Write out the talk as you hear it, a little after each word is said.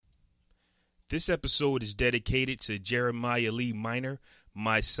This episode is dedicated to Jeremiah Lee Minor,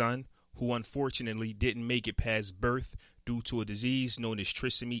 my son, who unfortunately didn't make it past birth due to a disease known as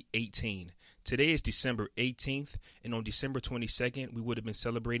trisomy 18. Today is December 18th, and on December 22nd, we would have been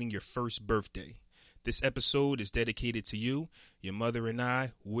celebrating your first birthday. This episode is dedicated to you. Your mother and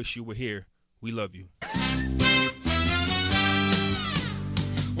I wish you were here. We love you.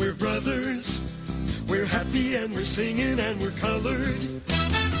 We're brothers, we're happy and we're singing and we're colored.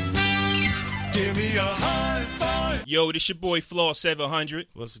 Give me a high five. Yo, this your boy Flaw 700.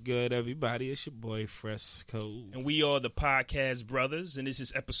 What's good, everybody? It's your boy Fresco. And we are the Podcast Brothers, and this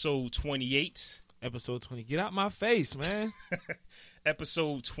is episode 28. Episode 20. Get out my face, man.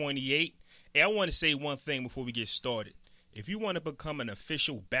 Episode 28. Hey, I want to say one thing before we get started. If you want to become an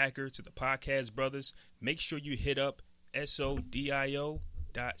official backer to the Podcast Brothers, make sure you hit up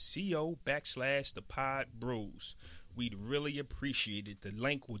sodio.co/thepodbros. We'd really appreciate it. The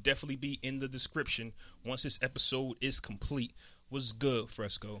link will definitely be in the description once this episode is complete. What's good,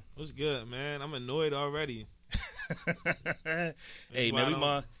 Fresco? What's good, man? I'm annoyed already. Hey,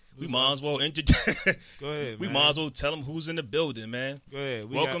 man, we might as well Go ahead, we man. might as well tell them who's in the building, man. Go ahead.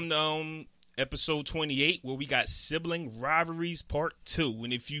 Welcome to episode 28, where we got Sibling Rivalries Part 2.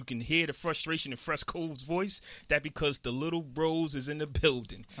 And if you can hear the frustration in Fresco's voice, that's because the little bros is in the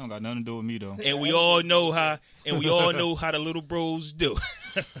building. I don't got nothing to do with me though. And we all know how the little bros do.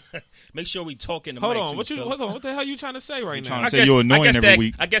 Make sure we talk in the Hold mic on. too, What the hell you trying to say right now? trying to say you're annoying every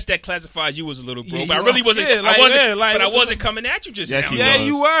week. I guess that classifies you as a little bro, Yeah, but I you really are. wasn't. Yeah, I wasn't coming at you just Yes, now. you Yeah, was.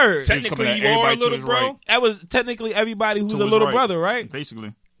 you were. Technically, you Everybody are a to little his bro. right. That was technically everybody who's To a his little right. brother, right?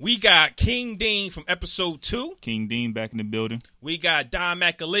 Basically. We got King Dean from episode 2. King Dean back in the building. We got Don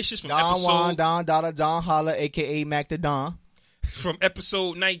McCleese from Don Juan, Don Holla, a.k.a. Mac the Don.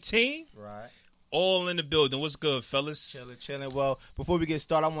 episode 19. Right. All in the building. What's good, fellas? Chilling. Well, before we get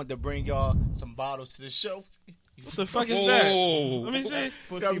started, I want to bring y'all some bottles to the show. What the fuck is Whoa. that? Let me see.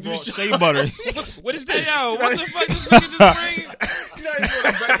 Pussy brought shea butter. What is Hey, this? yo, what the fuck this nigga just bring? You know you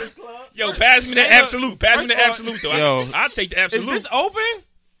go to Breakfast Club? Yo, pass me the Hey, look, absolute. Pass me first the of all- absolute, though. Yo. I'll take the Is absolute. this open?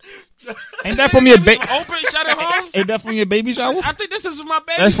 Ain't that from your baby? Open? Shutter Holmes? Ain't that from your baby shower? I think this is from my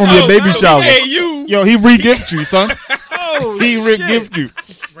baby That's from shower. your baby shower. Hey, you. Yo, he re-gift you, son. Oh, He shit. re-gift you.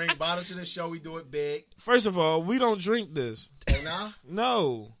 Bring bottles to the show. We do it big. First of all, we don't drink this. Oh, nah?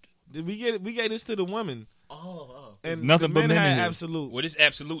 No. We gave this to the women. Oh. And Nothing the but men men in had here. absolute. Well, this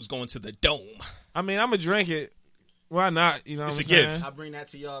absolute's going to the dome. I mean, I'm going to drink it. Why not? You know what It's I'm a saying? gift. I bring that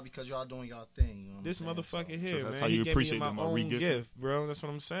to y'all because y'all doing y'all thing. You know what This I'm saying? motherfucker here, that's man. how He you gave appreciate me my them, a own re-gift. gift, bro. That's what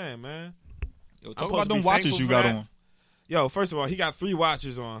I'm saying, man. Yo, I'm talk supposed about to them be watches thankful you for got that. on. Yo, first of all, he got 3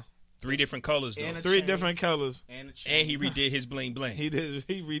 watches on. 3 different colors, though. And a 3 chain. different colors. And a chain. And he redid his bling bling. He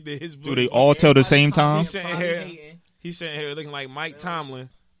redid his blue. Do they all tell the same time? He's sitting Probably here. hating. He's sitting here looking like Mike Tomlin.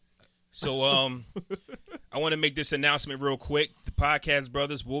 So, I want to make this announcement real quick. The Podcast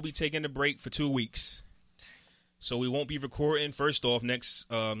Brothers will be taking a break for 2 weeks. So we won't be recording. First off, next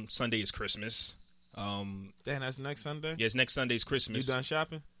Sunday is Christmas. Damn, that's next Sunday? Yes, next Sunday's Christmas. You done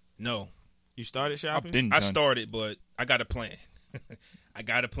shopping? No. You started I've shopping? been I done. started, but I got a plan. I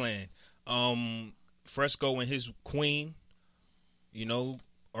got a plan. Fresco and his queen,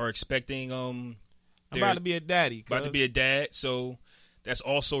 are expecting I'm they're about to be a daddy. about to be a dad, so that's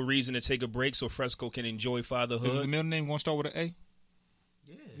also a reason to take a break so Fresco can enjoy Is his fatherhood. middle name gonna start with an A?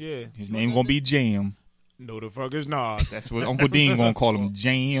 Yeah. His name gonna be Jam. No, the fuck is not. That's what Uncle Dean gonna call him.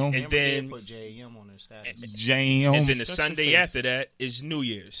 Jam. And Amber did then put J.M. on her status. Jam. and then the Shut your Sunday face. after that is New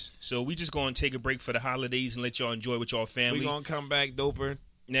Year's. So we just going to take a break for the holidays and let y'all enjoy with y'all family. We gonna come back doper.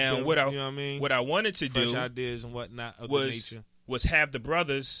 Now, you what know what I mean? I wanted to Fresh do ideas and whatnot of the was nature. have the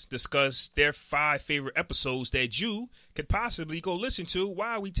brothers discuss their 5 favorite episodes that you could possibly go listen to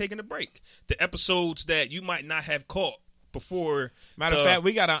while we taking a break. The episodes that you might not have caught before. Matter of fact,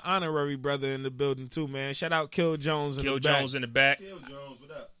 we got an honorary brother in the building too, man. Shout out Kill Jones in Kill the back. Jones in the back. Jones,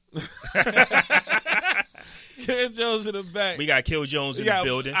 what up? Kill Jones in the back. We got Kill Jones in the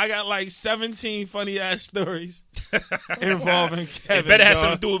building. I got like 17 funny ass stories involving Kevin. It better have dog.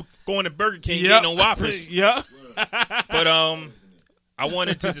 something to do with going to Burger King and Yep. getting on Whoppers. Yep. But I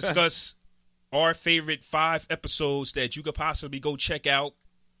wanted to discuss our favorite 5 episodes that you could possibly go check out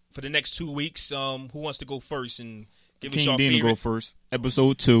for the next 2 weeks. Who wants to go first and give us King your Dean favorite? go first.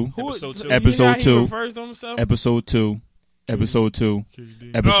 Episode 2. Episode two. You know Episode how he 2. refers to himself? Episode 2. Episode 2.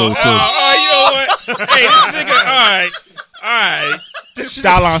 Episode 2. Oh, you know what? Hey, this nigga. All right. This is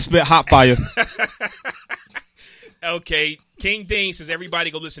Stylon spit hot fire. okay. King Dean says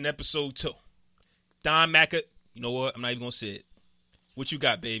everybody go listen to episode 2. Don Macca. You know what? I'm not even gonna say it. What you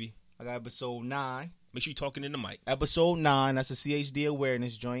got, baby? I got episode 9. Make sure you talking in the mic. Episode 9. That's a CHD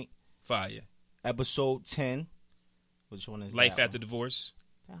awareness joint. Fire. Episode 10. Which one is Life that After one? Divorce.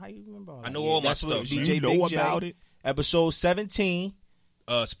 How you remember all I that? know all my that's what stuff. DJ You know Big J. about it. Episode 17.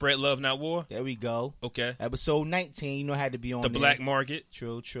 Spread Love Not War. There we go. Okay. Episode 19. You know, had to be on The there. Black Market.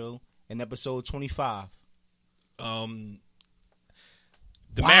 True. And episode 25.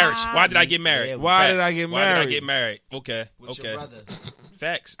 The marriage. Why did I get married? Yeah, Why Facts. did I get Why did I married? get married? Okay. With okay. your brother.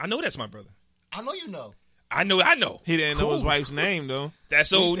 Facts. I know that's my brother. I know you know. I know. He didn't know his Cool. wife's name though.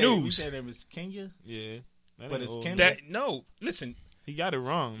 That's We old said- We news. said it was Kenya. Yeah, But ain't it's old. Kendall. Listen, He got it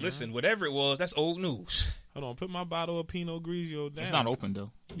wrong. Man. listen. Whatever it was, that's old news. Hold on. Put my bottle of Pinot Grigio down. It's not open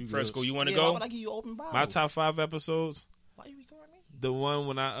though. You Fresco, good. you want to Why go? would I give you open bottle? My top 5 episodes. Why you recording me? The one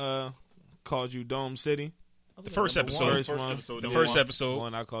when I called you Dome City. The first Number episode. one. First one. episode, The yeah. first The episode.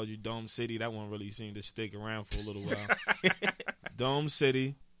 one I called you Dome City. That one really seemed to stick around for a little while. Dome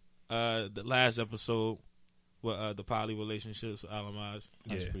City. The last episode with the poly relationships with Alamaj.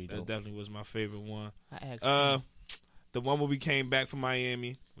 That's pretty That dope. definitely was my favorite one. I asked The one where we came back from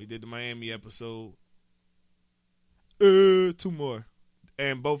Miami. We did the Miami episode. 2 more.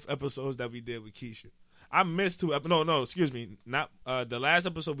 And both episodes that we did with Keisha. I missed 2 episodes. No, excuse me. Not the last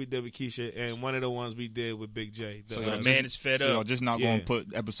episode we did with Keisha and one of the ones we did with Big J. The, So The y'all man is fed So y'all up. just not Yeah. going to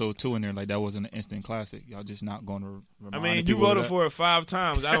put episode 2 in there like that wasn't an instant classic. Y'all just not going to I remind mean, you people of voted that? for it 5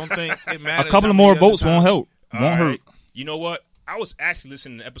 times. I don't think it matters. A couple how of more many other votes won't times. help. All Won't hurt. right. You know what? I was actually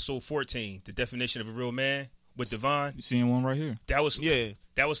listening to episode 14, the definition of a real man with Devon. You seeing one right here? That was Yeah.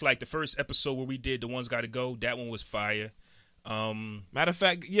 That was like the first episode where we did The One's Gotta Go. That one was fire. Matter of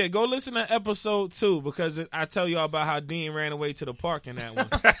fact, yeah, go listen to episode 2 because I tell y'all about how Dean ran away to the park in that one.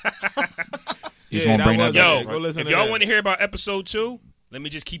 He's gonna bring that was back. it. Yo, Go listen if to y'all that. want to hear about episode 2, let me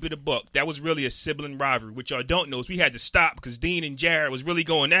just keep it a buck. That was really a sibling rivalry. What y'all don't know is we had to stop because Dean and Jared was really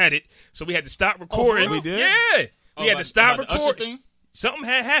going at it. So we had to stop recording. real? We did? Yeah. We had to stop recording. Something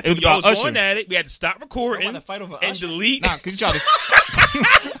had happened. It was Y'all about was going Usher. at it. We had to stop recording Y'all wanna fight over and Usher? delete. Nah, cause you try to.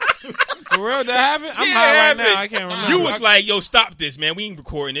 For real, that happened? I'm Yeah, high right it now. happened. I can't remember. You was like, yo, stop this, man. We ain't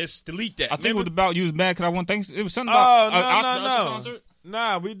recording this. Delete that. I think it was Remember? about you was mad because I won things. It was something Oh, about no. Usher concert.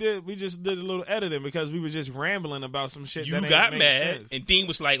 Nah, we just did a little editing because we was just rambling about some shit You that ain't got make mad, sense. and Dean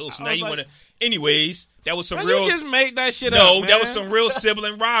was like, "Oh, so I now was you like- want to?" Anyways, that was some Man, real. you just made that shit no, up, man. that was some real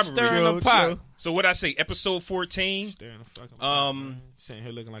sibling rivalry. Stirring the pot. So what I say? Episode 14. Staring the fucking pot, man. Sitting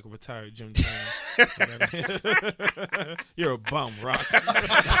here looking like a retired Jim Jones. You're a bum, Rock.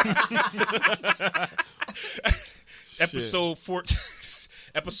 Episode 14.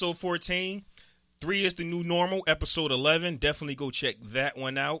 Episode 14. 3 is the new normal. Episode 11. Definitely go check that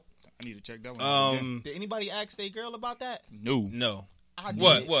one out. I need to check that one. out again. Did anybody ask their girl about that? No. No. I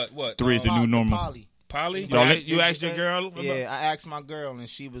did. What? 3 is the new normal. Polly. Polly? You asked your girl about Yeah, I asked my girl, and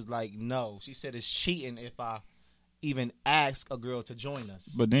she was like, no. She said it's cheating if I even ask a girl to join us.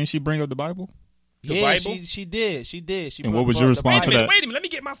 But didn't she bring up the Bible? yeah, Bible? She did. She And what was your response to that? Wait a minute. Let me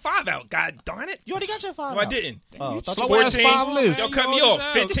get my 5 out. God darn it. You already got your 5 No, I out. didn't. Oh, I thought Slow you- ass 5 list. Y'all cut me You old off.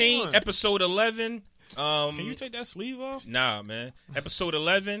 as hell. 15. Come on. Episode 11. Can you take that sleeve off? Nah, man. Episode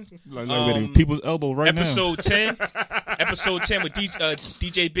 11. Like with people's elbow right Episode 10. Episode 10 with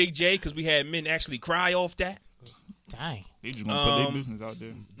DJ Big J because we had men actually cry off that. Dang. They just gonna put their business out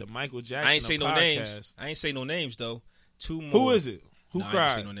there. The Michael Jackson I ain't say of no podcast. names. I ain't say no names though. 2 more. Who is it? Who Nah, I ain't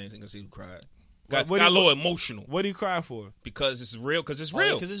cried? say no names. I ain't gonna say who cried. Got what a do you- little emotional What do you cry for? because it's real. Because it's Oh,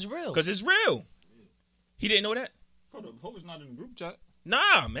 real. because it's real. Because it's real. He didn't know that. Hope it's not in the group chat.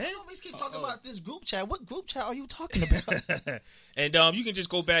 Nah, man. You always keep talking about this group chat. What group chat are you talking about? And you can just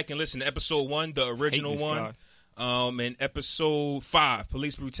go back and listen to episode 1, the original this one. guy. And episode 5,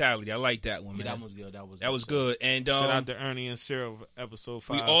 police brutality. I like that one, man. Yeah, that was good. That was good. And Shout out to Ernie and Sarah for episode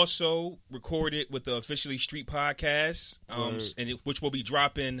 5. we also recorded with the Officially Street podcast, which will be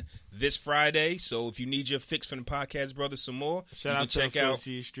dropping this Friday. So if you need your fix from the podcast brothers some more, Shout you out can to check the out.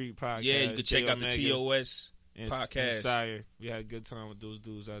 Fifth Street podcast. Yeah, you can check out the Omega TOS and podcast. Sire. We had a good time with those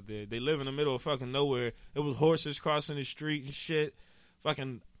dudes out there. They live in the middle of fucking nowhere. It was horses crossing the street and shit.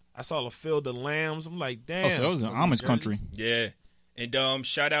 Fucking, I saw a field of lambs. I'm like, damn. Oh, so that was in Amish country. Yeah. And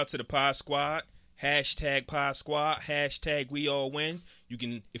shout out to the Pod Squad. Hashtag Pod Squad. Hashtag We All Win. You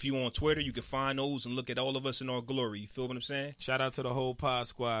can, if you on Twitter, you can find those and look at all of us in our glory. You feel what I'm saying? Shout out to the whole Pod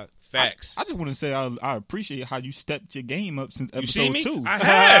Squad. Facts. I just want to say I appreciate how you stepped your game up since You see episode me? 2. I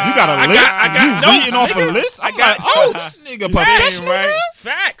have. You got a list? I got you notes, reading off nigga. a list? I got this nigga Facts, professional. right?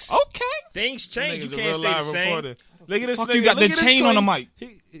 Facts. Okay. Things change. You Nigga's a can't real stay the live same. reporter. Look at this Fuck, nigga. you got Look the at this chain on the crazy-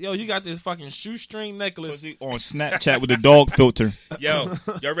 mic. Yo, you got this fucking shoestring necklace. On Snapchat with the dog filter. Yo,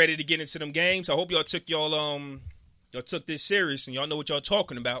 y'all ready to get into them games? I hope y'all took y'all took this serious and y'all know what y'all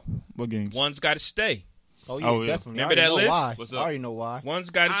talking about. What games? One's got to stay. Oh yeah, Oh, yeah. definitely. Remember I already that know list? Why. What's I up? already know why. One's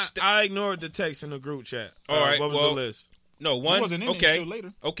got to stay. I ignored the text in the group chat. All right, What was well, the list? No, He one's wasn't in it okay. until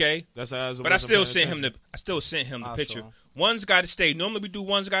later. Okay, That's how but I still sent him the. I still sent him the I'll picture. show him. One's got to stay. Normally we do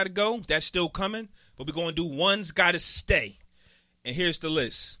one's got to go. That's still coming, but we're going to do one's got to stay. And here's the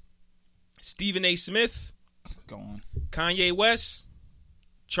list: Stephen A. Smith, Go on. Kanye West,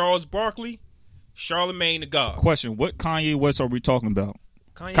 Charles Barkley, Charlemagne the God. Question: what Kanye West are we talking about?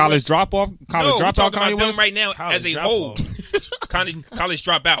 Kanye College West? drop off? College No, drop we're out? talking about Kanye them West? right now College as a drop whole. off. college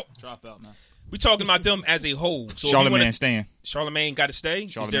dropout. Drop out, man. We're talking about them as a whole. So if you Charlemagne wanna- Stan. Charlemagne got to stay.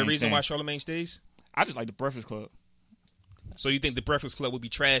 Is there a Charlemagne reason Stan. why Charlemagne stays? I just like the Breakfast Club. So you think the Breakfast Club would be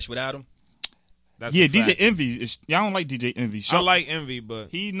trash without him? That's Yeah, a fact. DJ Envy. Y'all don't like DJ Envy. I like Envy, but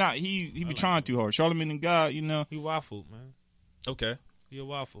He be trying too hard. Charlemagne and God, you know. he waffled, man. Okay. He a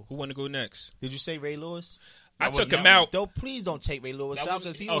waffle. Who want to go next? Did you say Ray Lewis? I That took wasn't him that out. Don't please don't take Ray Lewis out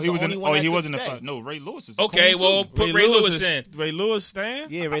because he Oh, was he was the in. only one. Oh, that he could wasn't stay. No, Ray Lewis is. Okay, cool, well, too. put Ray Lewis is, in. Ray Lewis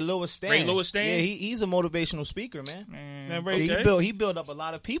stand? Yeah, Ray Lewis Stan. Ray Lewis Stan? Yeah, he's a motivational speaker, man. Man, Ray, Okay. He built up a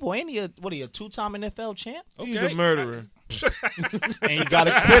lot of people. Ain't he a two-time NFL champ? he's Okay. a murderer. And he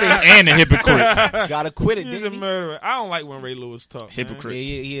gotta quit it. And a hypocrite. Gotta quit it. He's a didn't he? murderer. I don't like when Ray Lewis talk. Man. Hypocrite.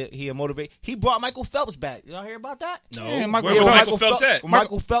 Yeah, he a motivate. He brought Michael Phelps back. Y'all hear about that? No. Yeah, Michael Where was Phelps- Michael Phelps at?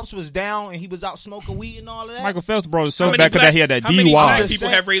 Michael Phelps was down and he was out smoking weed and all of that. Michael Phelps brought it How so many back because black- he had that how many black DUI. Just people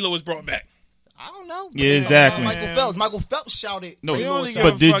saying. have Ray Lewis brought back? I don't know. Yeah, exactly. Michael Phelps shouted. No, Ray We Lewis only out. give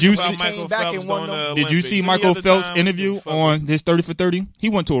But a did fuck you about see- Michael Came back Phelps and won during the them. Did you Olympics. see Any Michael other Phelps' time, interview fuck on his 30 for 30? He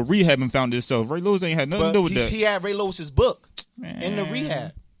went to a rehab and found himself. Ray Lewis ain't had nothing to do But with that. he had Ray Lewis's book Man. in the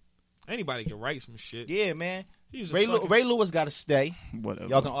rehab. Anybody can write some shit. Yeah, man. He's a Ray fucking- Lewis got to stay. Whatever.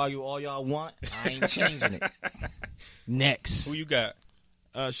 Y'all can argue all y'all want. I ain't changing it. Next. Who you got?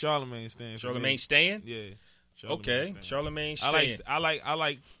 Charlemagne stand. for Charlemagne me. staying? Yeah. Charlemagne Okay. stand. Charlemagne I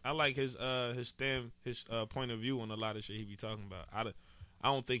staying. like his stand, his point of view on a lot of shit he be talking about. I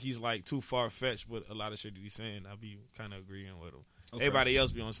don't think he's like too far fetched with a lot of shit that he's saying. I be kind of agreeing with him. Okay. Everybody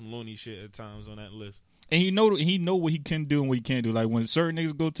else be on some loony shit at times on that list. And he know what he can do and what he can't do. Like when certain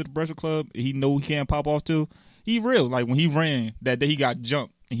niggas go to the Breakfast Club, he know he can't pop off to. He real. Like when he ran that day, he got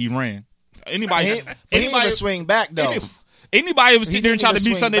jumped and he ran. Anybody, He didn't even swing back though. anybody was sitting there didn't trying to even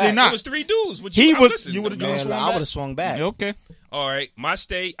be swing something they back. not. It was three dudes. Would He you, would- listen, you would've man. done Man, swung I back? would have swung back. Yeah, okay. All right. My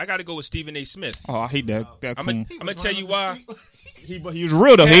stay, I got to go with Stephen A. Smith. Oh, I hate that. That I'm coon. going to tell you why. He was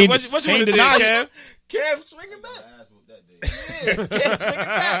real though. He What you ain't want to do, deny it. Kev? Kev swinging back. Yeah, Kev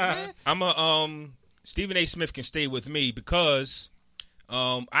swinging back, man. Stephen A. Smith can stay with me because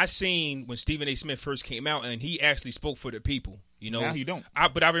I seen when Stephen A. Smith first came out and he actually spoke for the people. You know, Now he don't.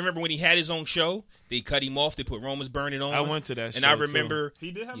 But I remember when he had his own show, they cut him off. They put Romans Burning on. I went to that and show, I remember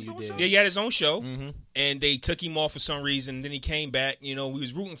He did have his own did. show. yeah, he had his own show, Mm-hmm. and they took him off for some reason. Then he came back. You know, we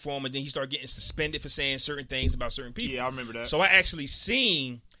was rooting for him, and then he started getting suspended for saying certain things about certain people. Yeah, I remember that. So I actually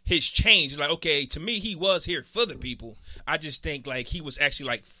seen his change. It's like, okay, to me, he was here for the people. I just think like he was actually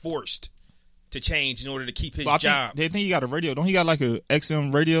like forced to change in order to keep his But I job. think he got a radio. Don't he got like a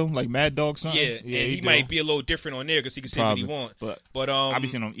XM radio, like Mad Dog something? Yeah, and he he do. might be a little different on there because he can say what he Probably. want. But I I be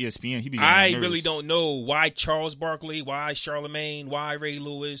seeing on ESPN. He be. getting I nervous. really don't know why Charles Barkley, why Charlemagne, why Ray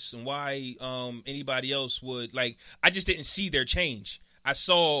Lewis, and why anybody else would like. I just didn't see their change. I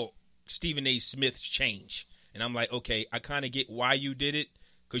saw Stephen A. Smith's change, and I'm like, okay, I kind of get why you did it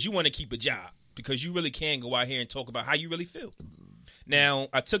because you want to keep a job because you really can go out here and talk about how you really feel. Now,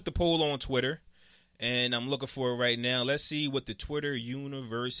 I took the poll on Twitter, and I'm looking for it right now. Let's see what the Twitter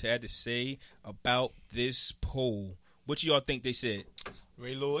universe had to say about this poll. What do y'all think they said?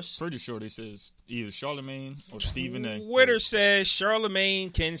 Ray Lewis. Pretty sure they says either Charlemagne or Stephen A. Twitter says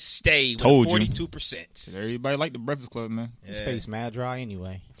Charlemagne can stay with Told you. 42%. Everybody like the Breakfast Club, man. His face mad dry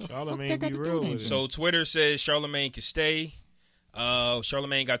anyway. Charlemagne be real with it. So Twitter says Charlemagne can stay.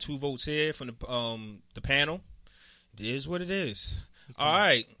 Charlemagne got 2 votes here from the panel. It is what it is. All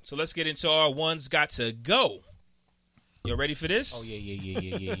right, so let's get into our ones got to go. You ready for this? Oh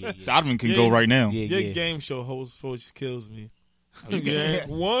yeah. Donovan can go right now. Yeah, Your yeah. game show host voice kills me. Yeah,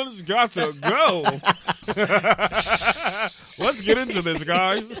 one's got to go. Let's get into this,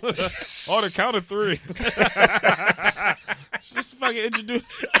 guys. On the count of 3. Just fucking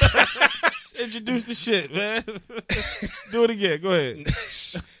introduce the shit, man. Do it again. Go ahead.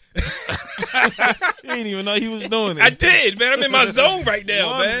 He didn't even know he was doing it. I did, man. I'm in my zone right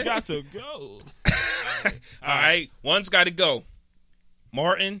now, One's man. got to go. All right, one's got to go.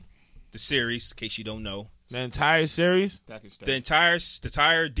 Martin, the series, in case you don't know. The entire series. The entire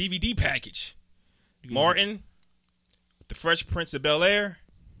DVD package. Martin, The Fresh Prince of Bel-Air,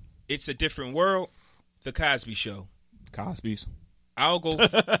 It's a Different World, The Cosby Show. Cosby's. I'll go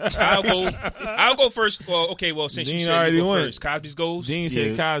first. Well, okay. Well, since Dean you said already you go went. first, Cosby's goes. Dean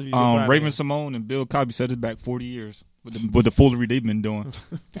said Cosby's Raven Simone and Bill Cosby set us back 40 years with the foolery they've been doing,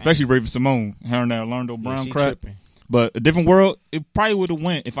 especially Raven Simone, her and that Orlando Brown crap. Tripping. But A Different World, it probably would have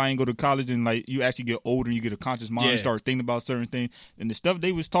went if I ain't go to college and like you actually get older and you get a conscious mind and start thinking about certain things. And the stuff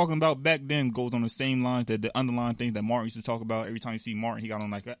they was talking about back then goes on the same lines that the underlying things that Martin used to talk about. Every time you see Martin, he got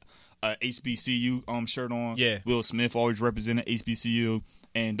on like a HBCU shirt on. Yeah. Will Smith always represented HBCU,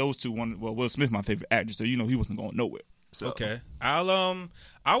 and those two. Will Smith my favorite actor, so he wasn't going nowhere. So. Okay, I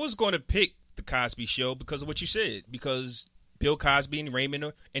was going to pick the Cosby Show because of what you said, because Bill Cosby and Raven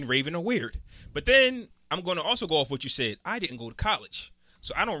are weird. But then I'm going to also go off what you said. I didn't go to college,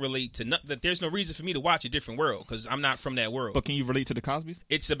 so I don't relate to that. There's no reason for me to watch A Different World because I'm not from that world. But can you relate to the Cosbys?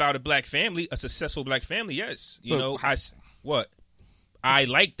 It's about a black family, a successful black family. Yes, I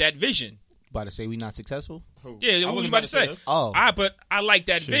like that vision. About to say we not successful? Yeah, what was you about to say? Oh, but I like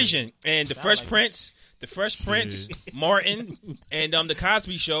that vision. And the Fresh Prince, Martin, and the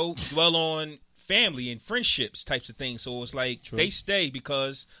Cosby Show dwell on family and friendships types of things. So it's like they stay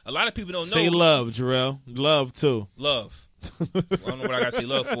because a lot of people don't know. Say love, Jarrell. Love too. Love. I don't know what I gotta say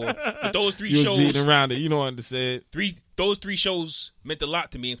love for. But those three you shows, was beating around it. You know what to say. Those three shows meant a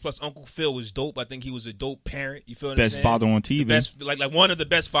lot to me. And plus, Uncle Phil was dope. I think he was a dope parent. You feel what I'm saying? Best father on TV. Best, like one of the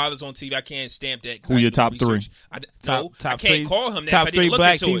best fathers on TV. I can't stamp that. Who your top three? I can't call him that. Top three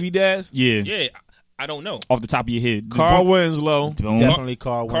black TV dads. Yeah. I don't know. Off the top of your head. Carl Winslow. Definitely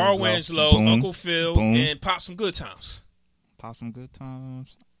Carl Winslow, Boom. Uncle Phil, Boom. and Pop Some Good Times. Pop Some Good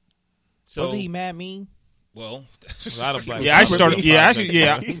Times. So, wasn't he mad mean? Well, A lot of black. Yeah, I started. Yeah, actually,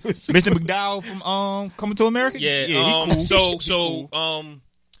 yeah. Mr. McDowell from Coming to America. Yeah. He cool. So,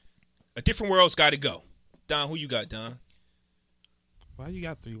 A Different World's got to go. Don, who you got, Don? Why you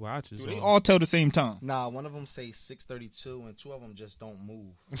got 3 watches? They all tell the same time. Nah, one of them say 6:32, and 2 of them just don't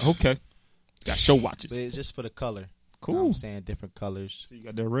move. Okay. Got show watches. But it's just for the color. Cool. You know what I'm saying different colors, So you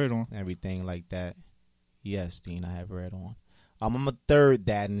got that red on. everything like that. Yes, Dean, I have red on. I'm a third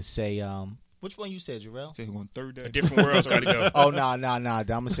that and say which one you said, Jarrell? Say on third day. A Different World's got to go. Oh nah. I'm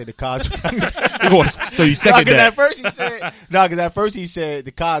gonna say the Cosby. So you second Because that. at first he said because at first he said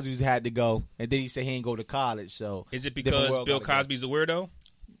the Cosbys had to go, and then he said he ain't go to college. So Is it Different because World Bill gotta go. Cosby's a weirdo?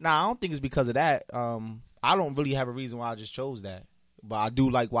 Nah, I don't think it's because of that. I don't really have a reason why I just chose that. But I do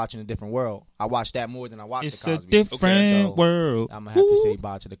like watching A Different World. I watch that more than I watch It's the a Cosbys. different So world. I'm gonna have to say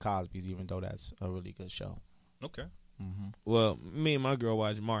bye to the Cosbys, even though that's a really good show. Okay. Well, me and my girl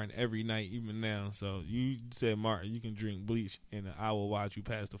watch Martin every night, even now. So you said, Martin, you can drink bleach, and I will watch you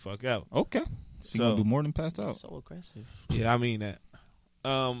pass the fuck out. Okay. So you gonna do more than passed out. So aggressive. Yeah, I mean that.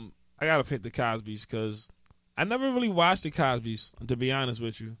 I gotta pick the Cosbys because I never really watched the Cosbys. To be honest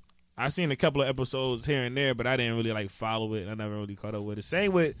with you, I seen a couple of episodes here and there, but I didn't really follow it. I never really caught up with it.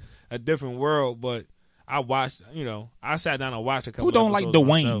 Same with A Different World, but I watched. I sat down and watched a couple. Who don't like episodes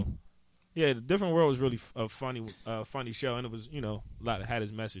Dwayne? myself. Yeah, The Different World was really a funny show, and it was a lot of had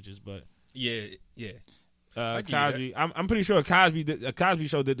its messages, but Yeah. Cosby. I'm pretty sure a Cosby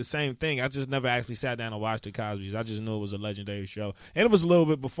Show did the same thing. I just never actually sat down and watched the Cosbys. I just knew it was a legendary show, and it was a little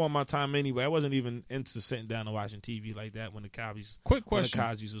bit before my time anyway. I wasn't even into sitting down and watching TV like that when the Cosbys. Quick When the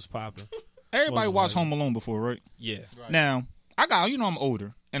question. Cosbys was popping. Everybody Wasn't watched like- Home Alone before, right? Yeah. Now, I'm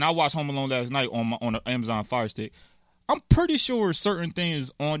older, and I watched Home Alone last night on the Amazon Fire Stick. I'm pretty sure certain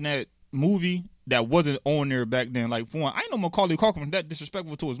things on that movie that wasn't on there back then. Like, for one, I know Macaulay Culkin was that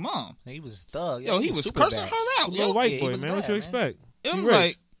disrespectful to his mom. He was a thug. Yo, he was super cursing bad. her out, Yo, yo. white Yeah, he boy, was man. What bad, you man. expect? It He was rich.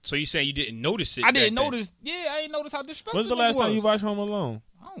 like, So you saying you didn't notice it? I didn't back then? notice. Yeah, I didn't notice how disrespectful. When's the it last time was. you watched Home Alone?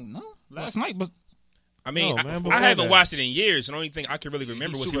 I don't know. Last night, but I mean, No, man, I before haven't that. watched it in years, and the only thing I can really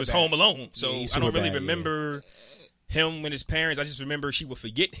remember was he super was bad. home alone. So Yeah, he's I don't super really bad, yeah. remember him and his parents. I just remember she would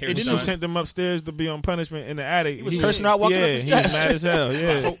forget him. He just sent them upstairs to be on punishment in the attic. He was cursing out walking up the he was steps. mad as hell.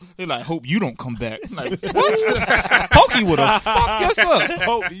 Yeah. they like, hope you don't come back. Like, what? Pokey would have fucked us up.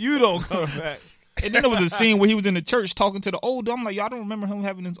 Hope you don't come back. And then there was a scene where he was in the church talking to the old dude. I'm like, y'all don't remember him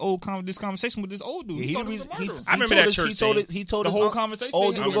having this conversation with this old dude. Yeah, He thought he was a murderer. I remember that church He told The us whole conversation?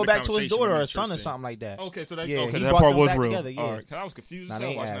 old I dude to remember go back to his conversation, daughter or remember a son or church something like that. Okay, so that, Yeah, okay, he that brought part them was back real. together, yeah. All right, 'cause I was confused Nah, as they hell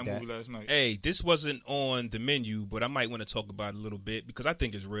ain't watching add that that. movie last night. Hey, this wasn't on the menu, but I might want to talk about it a little bit because I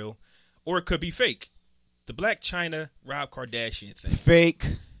think it's real, or it could be fake. The Black China Rob Kardashian thing. Fake.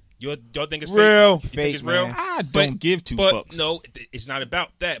 Y'all think it's Real. fake? You Fake, think it's real? man. I don't give two But fucks. no, it's not about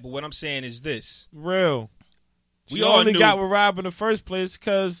that. But what I'm saying is this: Real. We She all only knew- got with Rob in the first place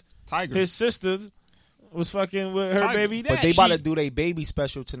because Tiger. his sister was fucking with her Tiger. baby dad. But they about to do their baby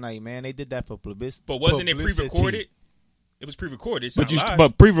special tonight, man. They did that for publicity. But wasn't it pre-recorded? It was pre-recorded. It's But not live.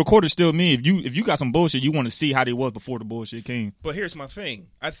 but pre-recorded still mean if you got some bullshit, you want to see how they was before the bullshit came. But here's my thing.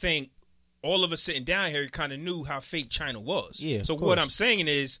 I think all of us sitting down here kind of knew how fake China was. Yeah, So of what course. I'm saying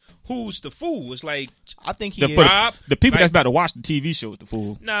is, who's the fool? It's like, I think he The, is. for Rob, the people like- that's about to watch the TV show is the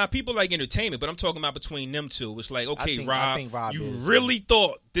fool. nah, people like entertainment, but I'm talking about between them two. It's like, okay, I think Rob you is, really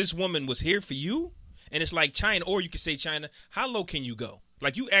thought this woman was here for you? And it's like China, or you could say China, how low can you go?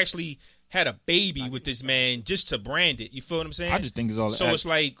 Like, you actually had a baby with this man just to brand it. You feel what I'm saying? I just think it's all. So it's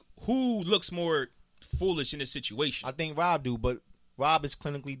like, who looks more foolish in this situation? I think Rob do, but Rob is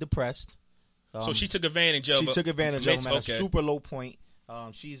clinically depressed. So she took advantage of She took advantage of him at a okay. super low point.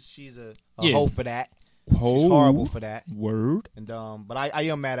 She's a Yeah. hoe for that. Hoe. She's horrible for that. Word. And but I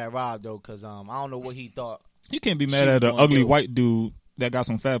am mad at Rob though, because I don't know what he thought. You can't be She mad was at an gonna ugly do. white dude that got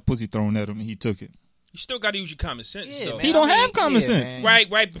some fat pussy thrown at him and he took it. You still got to use your common sense, Yeah, though. man. He don't I mean, have common yeah, sense. man.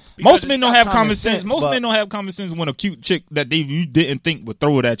 Right. because Most men don't got have common common sense. sense, Most but- men don't have common sense when a cute chick that you didn't think would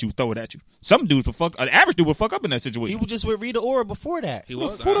throw it at you, throw it at you. Some dudes would fuck. An average dude would fuck up in that He situation. was just with Rita Ora before that. He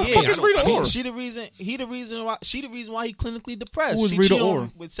was. Who the Yeah, fuck I is don't- Rita I- Ora? She the reason. He the reason why. She the reason why he clinically depressed. Who is she Rita cheated on Ora?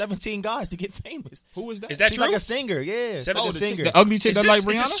 him with 17 guys to get famous. Who is that? Is that She's true? like a singer. Yeah, she's like a the singer. The ugly chick Is that this, like is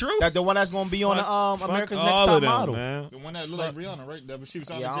Rihanna? this true? That the one that's gonna be on Fuck America's all Next of Top them, Model. man. The one that look like Rihanna, right? That she was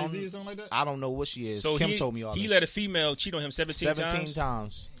on Yeah, I Jay-Z don't- or something like that? I don't know what she is. So Kim he, told me all he this. let a female cheat on him 17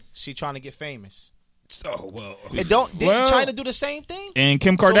 times. She trying to get famous. Oh, well. And didn't Well- China do the same thing? And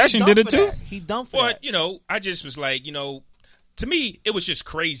Kim So he Kardashian done did it for too. that. He done for But, that. I just was like, to me, it was just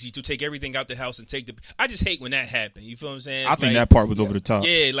crazy to take everything out the house and take the. I just hate when that happened. You feel what I'm saying? I It's think like, that part was over the top.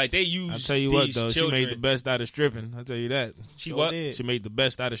 Yeah, like they use. I'll tell you what, these though. children. She made the best out of stripping. I'll tell you that. She what? did. She made the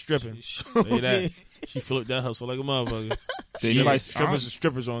best out of stripping. Tell you that. did. She flipped that hustle like a motherfucker. Did you like-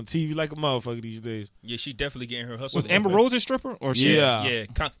 Strippers on TV like a motherfucker these days. Yeah, she definitely getting her hustle. Was Amber Rose a stripper or she? Yeah. Yeah,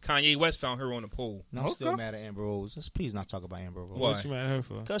 Kanye West found her on the pole. No, I'm still Okay. mad at Amber Rose. Let's please not talk about Amber Rose. Why? What you mad at her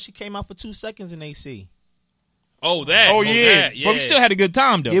for? Because she came out for 2 seconds in AC. Oh, that. Oh yeah, that, yeah. but we still had a good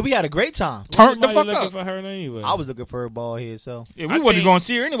time though. Yeah, we had a great time. Turned the Why you fuck looking up. for her anyway? I was looking for her ball head, so Yeah, I we wasn't think- going to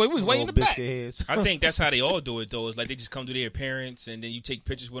see her anyway. We was waiting in little the back. biscuit heads. I think that's how they all do it, though. It's like they just come to their parents and then you take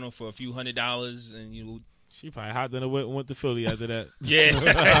pictures with them for a few $100s and you. She probably hopped in and went to Philly after that.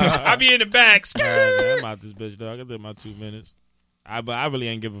 Yeah, I be in the back. All right, man, I'm out this bitch, dog. I did my 2 minutes. But I really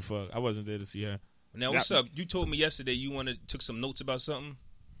ain't give a fuck. I wasn't there to see her. Now, what's up? You told me yesterday you took some notes about something,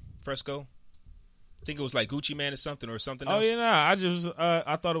 Fresco. I think it was like Gucci Man or something else. Oh yeah, nah.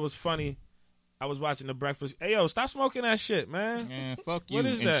 I thought it was funny. I was watching The Breakfast. Hey yo, stop smoking that shit, man. Man, fuck you. What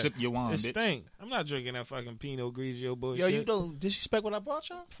is and that? Sip your wine, It bitch. stink. I'm not drinking that fucking Pinot Grigio bullshit. Yo, you don't disrespect what I brought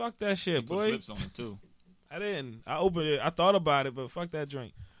y'all? Fuck that shit, Put boy. lips on it too. I didn't. I opened it. I thought about it, but fuck that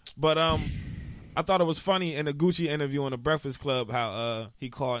drink. But I thought it was funny in the Gucci interview on The Breakfast Club how he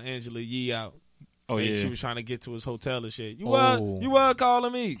called Angela Yee out. Oh Saying yeah. she was trying to get to his hotel and shit. You Oh. were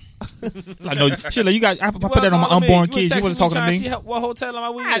calling me. I know. Shit, like, you got. I You put that on my calling me. unborn You was kids. You texting wasn't talking trying to see me. what hotel am I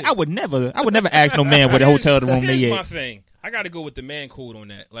with? I would never ask no man what the hotel room they Here's my at. thing. I got to go with the man code on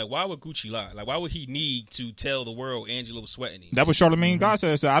that. Like, why would Gucci lie? Like, why would he need to tell the world Angela was sweating him? That was Charlamagne God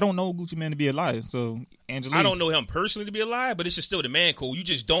said. I don't know Gucci Man to be a liar. So Angela, I don't know him personally to be a liar, but it's just still the man code. You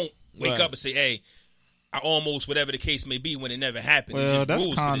just don't wake Right. up and say, "Hey, I almost," whatever the case may be, when it never happened. There's Well, just that's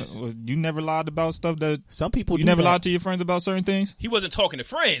rules to kind this. of. You never lied about stuff that Some people you do never that. lied to your friends about certain things. He wasn't talking to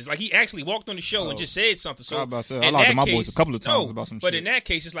friends. Like, he actually walked on the show and just said something. So I was about to say, I in lied to that my case- boys a couple of times no, about some but shit. in that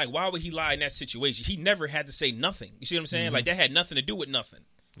case, it's like, why would he lie in that situation? He never had to say nothing. You see what I'm saying? Like, that had nothing to do with nothing.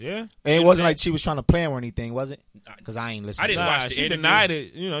 Yeah. And it wasn't like she was trying to plan or anything, was it? Because I ain't listening. I didn't to watch Nah, the she interview. denied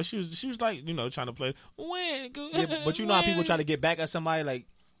it. You know, she was like, trying to play. Yeah, but you know how people try to get back at somebody like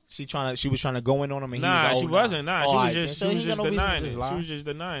she was trying to go in on him and Nah, he was she like, wasn't. Nah, she All was right, just then. So she was he got just no reason to denying it. just lie. She was just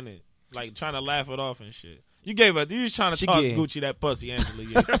denying it, like trying to laugh it off and shit. You was trying to She toss did. Gucci that pussy, Angela.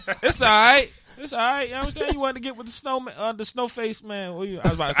 Yeah. It's all right. It's all right. You know what I'm saying? You wanted to get with the snow face man. What you, I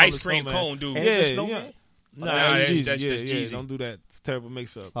was about to call him Ice the cream snowman. cone dude. And Yeah, the snowman? yeah. Nah, Nah, that's that's Jeezy. just Yeah, Jeezy. don't do that. It's a terrible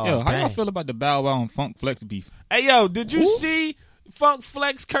mix up. Oh, Yo, how y'all dang. feel about the Bow Wow and Funk Flex beef? Hey, yo, did you see Funk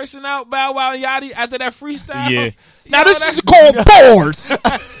Flex cursing out Bow Wow and Yachty after that freestyle? Yeah. Yo, Now this that's- is called bars.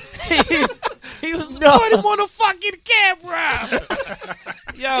 He was put him on the fucking camera.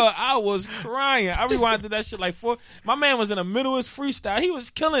 Yo, I was crying. I rewinded that shit like 4. My man was in the middle of his freestyle. He was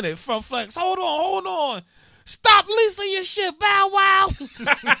killing it from Flex. Hold on. Stop leasing your shit, Bow Wow.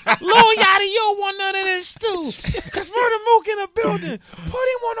 Lil Yachty, you don't want none of this too. Cause Murder Mook in the building. Put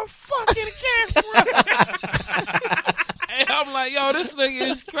him on the fucking camera. And I'm like, yo, this nigga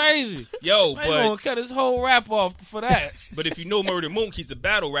is crazy. Yo, Man, gonna but cut his whole rap off for that. if you know Murder Mook, he's a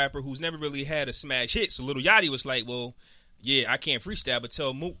battle rapper who's never really had a smash hit. So Lil Yachty was like, well, yeah, I can't freestyle, but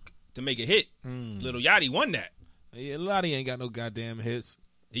tell Mook to make a hit. Lil Yachty won that. Yeah, Lottie ain't got no goddamn hits.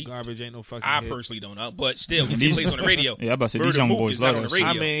 Garbage ain't no fucking hit. personally don't know, but still, he plays on the radio. Yeah, I about to say these young boys love on the that radio.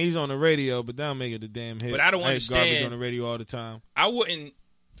 I mean, he's on the radio, but that don't make it a damn hit. But I don't understand. Garbage on the radio all the time. I wouldn't.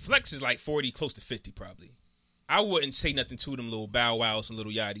 Flex is like 40, close to 50 probably. I wouldn't say nothing to them little Bow Wows and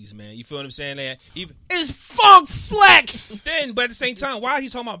little Yachties, man. You feel what I'm saying? It's Funk Flex. Then, but at the same time, why is he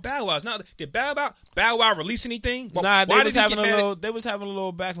talking about Bow Wows? Now, did Bow Wow release anything? Nah, they was having a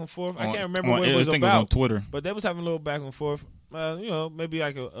little back and forth. I can't remember what it was about. On Twitter, but they was having a little back and forth. Maybe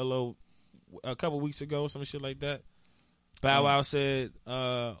like a couple weeks ago, some shit like that. Bow Wow said,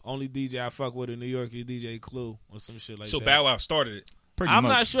 "Only DJ I fuck with in New York is DJ Clue," or some shit like that. So Bow Wow started it. I'm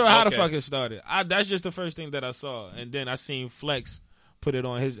not sure how the fuck it started. That's just the first thing that I saw, and then I seen Flex put it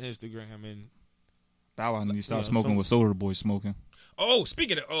on his Instagram. And Bow Wow need to stop smoking what Soulja Boy smoking. Oh,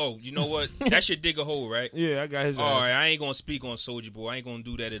 speaking of, you know what? That should dig a hole, right? Yeah, I got his. All right, I ain't gonna speak on Soulja Boy. I ain't gonna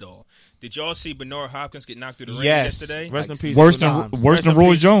do that at all. Did y'all see Bernard Hopkins get knocked through the ring yesterday? Rest in peace. Worse than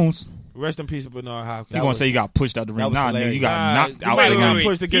Roy Jones. Rest in peace, Bernard Hopkins. You gonna say you got pushed out the ring? Nah, nigga, you got knocked out the ring.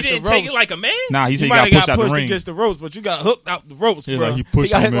 Pushed against he didn't the take ropes. it like a man. Nah, he said you he got pushed out the ring. Against the ropes, but you got hooked out the ropes, yeah, bro. like he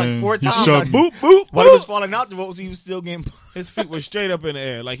pushed got him, hit man. like 4 times. He shoved him. Boop boop. While he was falling out the ropes, he was still getting. His feet were straight up in the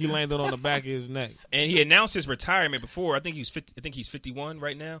air, like he landed on the back of his neck. And he announced his retirement before. I think he's 51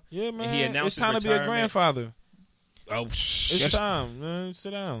 right now. Yeah, man. And he announced it's time his to be a retirement. grandfather. Oh, It's time, man.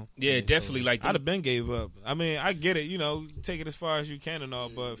 Sit down. Yeah, definitely. Like I'd have been gave up. I mean, I get it. Take it as far as you can and all,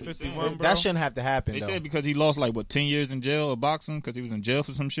 but 51, bro. That shouldn't have to happen. They though. said because he lost 10 years in jail of boxing because he was in jail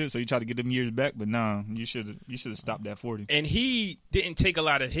for some shit, so he tried to get them years back. But nah, you should have stopped that 40. And he didn't take a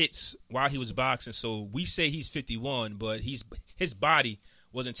lot of hits while he was boxing, so we say he's 51, but his body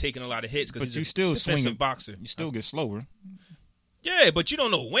wasn't taking a lot of hits because he's a defensive boxer. You still get slower. Yeah, but you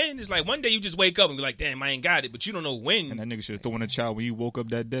don't know when. It's like one day you just wake up and be like, damn, I ain't got it, but you don't know when. And that nigga should have thrown a child when he woke up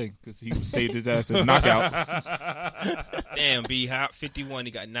that day because he saved his ass to knockout. Damn, B-Hop, 51,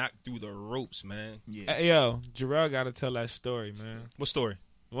 he got knocked through the ropes, man. Yeah. Hey, yo, Jarrell got to tell that story, man. What story?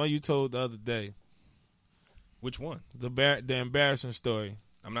 The one you told the other day. Which one? The embarrassing story.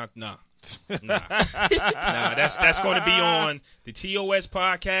 I'm not, nah. Nah, that's going to be on the TOS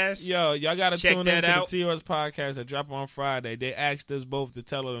podcast. Yo, y'all got to tune into the out. TOS podcast that drop on Friday. They asked us both to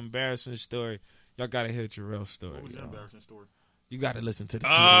tell an embarrassing story. Y'all got to hear Jarrell's story. What was your embarrassing story? You got to listen to the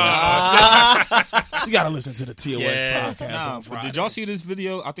TOS. You got to listen to the TOS podcast on But Friday. did y'all see this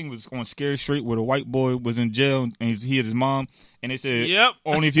video? I think it was on Scary Straight where the white boy was in jail and he had his mom. And they said, Yep.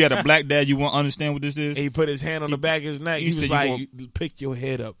 only if you had a black dad you won't understand what this is. He put his hand on the back of his neck. He was said like, pick your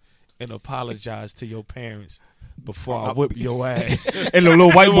head up and apologize to your parents before I whip your ass. And the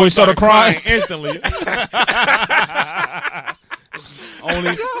little white boy started crying. Instantly.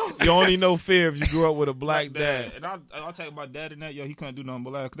 You only know fear if you grew up with a black dad. And I'll tell you about dad and that, yo, he couldn't do nothing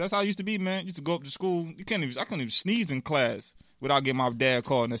but laugh. 'Cause that's how I used to be, man. Used to go up to school. I couldn't even sneeze in class without getting my dad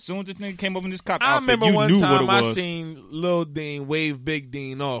called. And as soon as this nigga came up in this cop I outfit, remember you one knew what time it I was. seen Lil Dean wave Big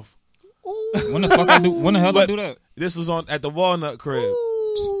Dean off. When the fuck I do? When the hell I do that? This was at the Walnut crib.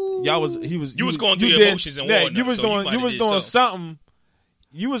 You was going through your emotions in Walnut, You was so you doing might have doing did something.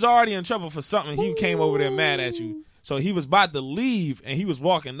 You was already in trouble for something. He came over there mad at you. So he was about to leave and he was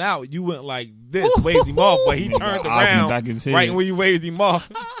walking out. You went like this, waved him off, but he turned around right when you waved him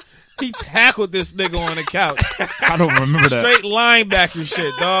off. He tackled this nigga on the couch. I don't remember that. Straight linebacker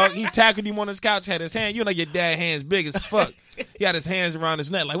shit, dog. He tackled him on his couch, had his hand. You know your dad hands big as fuck. He had his hands around his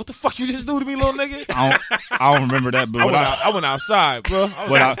neck. Like, what the fuck you just do to me, little nigga? I don't remember that, but I went outside, bro.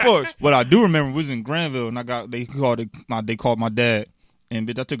 What I do remember was in Granville, and they called my dad, and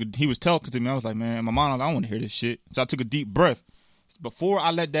bitch, he was talking to me. I was like, man, my mom, I don't want to hear this shit. So I took a deep breath. Before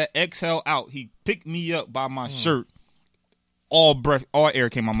I let that exhale out, he picked me up by my shirt. All air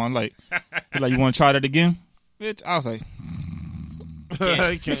came out. I'm like, you want to try that again, bitch? I was like,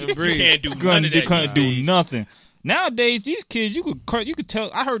 can't breathe. You can't do none of that. Couldn't do nothing. Nowadays, these kids, you could tell.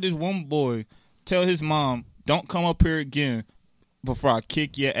 I heard this one boy tell his mom, "Don't come up here again before I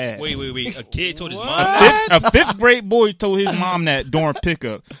kick your ass." Wait. A kid told his mom A fifth grade boy told his mom that during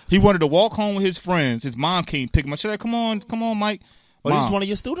pickup. He wanted to walk home with his friends. His mom came pick him up. She said, "Come on, Mike." Oh, this is one of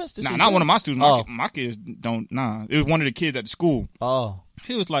your students? Nah, not one of my students. My kids don't. Nah, it was one of the kids at the school. Oh,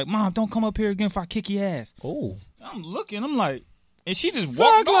 he was like, "Mom, don't come up here again if I kick your ass." Oh, I'm looking. I'm like, and she just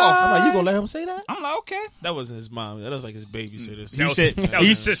walked off. I'm like, you gonna let him say that? I'm like, okay. That wasn't his mom. That was like his babysitter. That was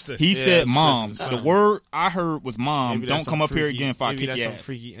his sister. He said, "Mom." sister. The word I heard was, "Mom, Maybe don't that's come some up here freaky- again if I maybe kick that's your some ass."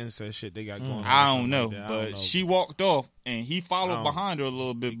 freaky incest shit they got going on. I don't know, like that. I but don't know. she walked off and he followed I don't- behind her a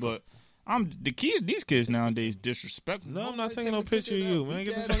little bit. But These kids nowadays disrespectful. No, I'm not taking no picture of you, man.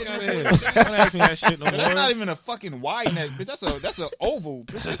 Get the fuck out of here. Don't ask me that shit no more. That's not even a fucking wide neck, bitch. That's an oval.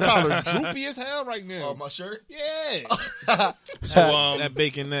 Bitch, your collar droopy as hell right now. Oh, my shirt? Yeah. So that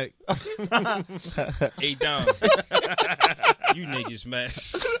bacon neck. Hey, Dom. You niggas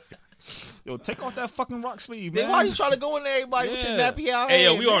mess. Yo, take off that fucking rock sleeve, Then man. why you trying to go in there, everybody, with your nappy out? Hey,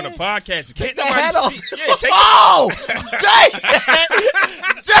 yo, we on a podcast. Take Can't that nobody hat off. see- Yeah, take Oh! Dang!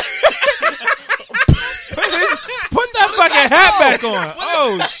 Put that fucking hat back on.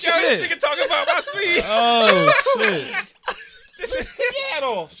 Oh, Yo, this shit. nigga talking about my sleeve. Oh, shit. This is take your hat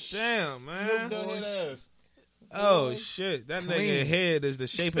off. Damn, man. Milk that head ass. Oh, shit. That nigga head is the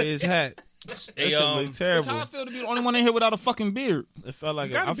shape of his hat. That Hey, shit look That's how I terrible. feel to be the only one in here without a fucking beard. It felt like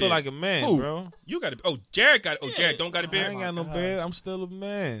You got a I feel beard. like a man, Who? bro. You got it. Oh, Jared got it. Oh, Jared don't got a I beard. ain't got no beard. I'm still a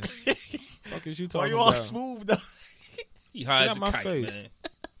man. Fuck is you Why talking you all about? smooth, though? He high Get as out a my kite, face.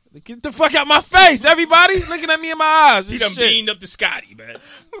 man. Get the fuck out my face, everybody. Looking at me in my eyes. He and done shit. beamed up the Scotty, man.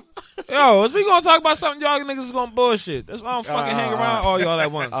 Yo, is we gonna talk about something y'all niggas is gonna bullshit? That's why I don't fucking hang around all y'all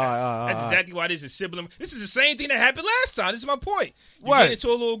at once. That's exactly why this is sibling. This is the same thing that happened last time. This is my point. You What? get into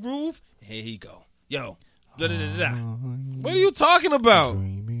a little groove. Here he go. Yo. Da, da, da, da. What are you talking about?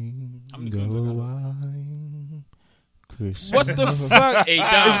 What the fuck Hey,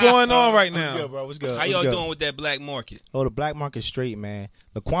 Dom. is going on right What's good, now? bro? What's good? How y'all doing with that black market? Oh, the black market straight, man.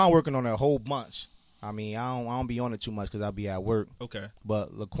 Laquan working on it a whole bunch. I mean, I don't be on it too much because I'll be at work. Okay.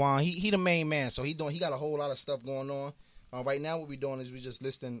 But Laquan, he the main man, so he got a whole lot of stuff going on. Right now, what we're doing is we're just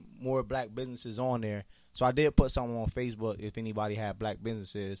listing more black businesses on there. So I did put something on Facebook. If anybody had black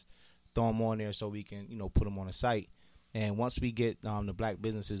businesses, throw them on there so we can put them on the site. And once we get the black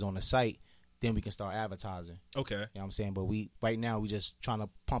businesses on the site, then we can start advertising. Okay. You know what I'm saying? But right now we just trying to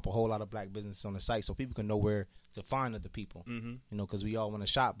pump a whole lot of black businesses on the site so people can know where to find other people. Mm-hmm. Because we all want to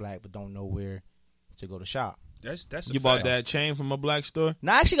shop black but don't know where to go to shop. That's a You fact. bought that chain from a black store?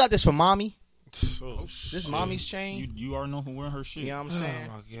 Now I actually got this for mommy. Oh, This mommy's chain. You are known for wearing her shit. You know what I'm saying?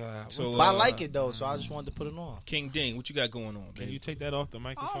 Oh my god! So, But I like it though, so I just wanted to put it on. King Ding, what you got going on, Can baby? you take that off the I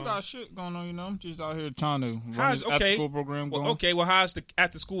microphone? don't got shit going on, I'm just out here trying to run How's this after school program going. Well, how's the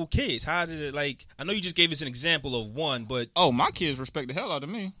after school kids? How did it I know you just gave us an example of one, but Oh, my kids respect the hell out of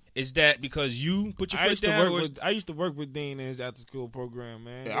me. is that because you put your I foot used to down? work or is- with I used to work with Dean in his after school program,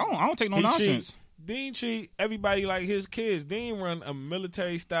 man. Yeah, I don't take no He nonsense. Dean treat everybody like his kids. Dean run a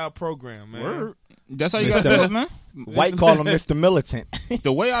military style program, man. Word. That's how you got to do it, man. White call him Mr. Militant.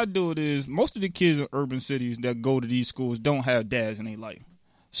 The way I do it is most of the kids in urban cities that go to these schools don't have dads in their life.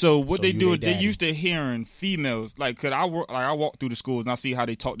 So what So they you do they is they daddy. used to hearing females cause I walk through the schools and I see how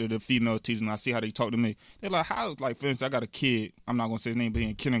they talk to the female teachers and I see how they talk to me. They're like, how? Like for instance, I got a kid. I'm not gonna say his name, but he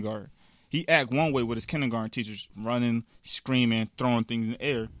in kindergarten. He act one way with his kindergarten teachers, running, screaming, throwing things in the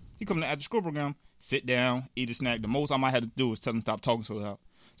air. He come to the after school program, sit down, eat a snack. The most I might have to do is tell him stop talking so loud.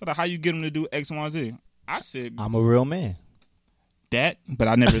 So like, how you get him to do X, Y, and Z? I said I'm a real man. that, but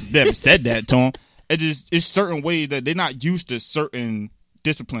I never said that to him. It's certain ways that they're not used to certain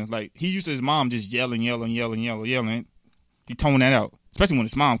disciplines. Like he used to his mom just yelling. He toned that out, especially when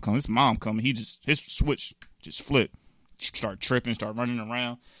his mom comes. His mom coming, his switch just flipped, start tripping, start running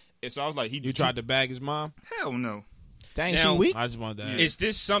around. And so I was like, You tried to bag his mom? hell no. Dang, Now- she weak? I just want that. Is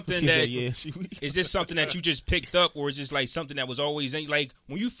this something He that said, yeah, she weak. is this something that you just picked up, or is this like something that was always in? Like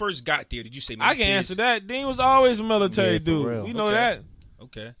when you first got there, did you say? Man, I these can kids- answer that. Dean was always a military Yeah, for dude. real. We know Okay. that.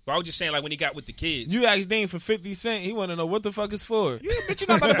 Okay, but I was just saying, like when he got with the kids. You asked Dean for 50 cents. He want to know what the fuck it's for. Yeah, bitch, you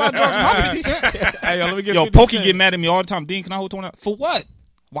not about to buy drugs for my 50 cents. Hey, yo, let me get Yo, 50 Pokey cents. get mad at me all the time. Dean, can I hold $20 for what?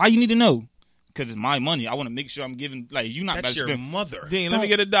 Why you need to know? Because it's my money. I want to make sure I'm giving. Like you not about That's to your spend. mother. Dean, let me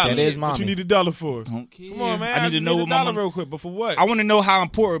get $1. That is What you mommy. need $1 for? Don't care. Come on, man. I need to just know need what my $1 money. real quick. But for what? I want to know how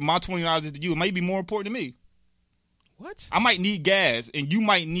important my $20 is to you. It may be more important to me. What? I might need gas, and you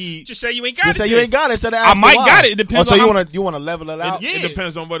might need. Just say you ain't got Just it. say you then. ain't got it instead of I asking might why. got it. It depends Oh, so on you how- want to level it out? Yeah. It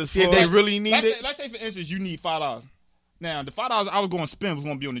depends on what it's See for. if they really need it. Let's say, for instance, you need $5. Now, the $5 I was going to spend was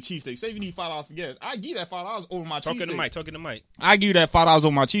going to be on the cheesesteak. Say if you need $5 for gas, I give you that $5 over my Talking to cheesesteak. Mike. Talking to Mike. I give you that $5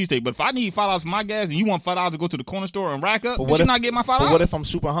 over my cheesesteak. But if I need $5 for my gas and you want $5 to go to the corner store and rack up, but you not getting my $5. But what if I'm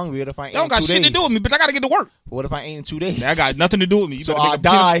super hungry? What if I ain't That don't in got 2 shit days? to do with me, but I got to get to work. What if I ain't in 2 days? That got nothing to do with me. You So better I make a-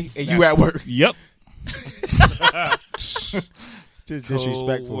 die and you at work. Yep. Just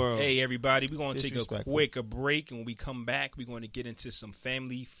disrespectful. Cold world. Hey everybody, we're gonna take a Disrespectful. quick break, and when we come back, we're going to get into some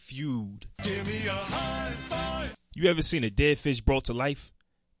Family Feud. Give me a high five. You ever seen a dead fish brought to life?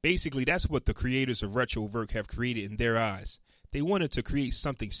 Basically, that's what the creators of Retroverk have created in their eyes. They wanted to create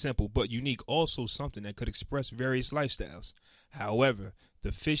something simple but unique, also something that could express various lifestyles. However,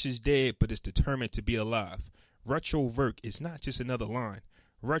 the fish is dead but is determined to be alive. Retroverk is not just another line.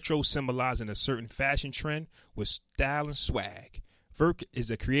 Retro symbolizing a certain fashion trend with style and swag. Verk is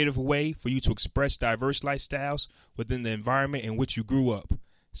a creative way for you to express diverse lifestyles within the environment in which you grew up.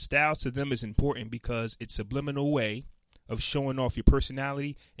 Style to them is important because it's a subliminal way of showing off your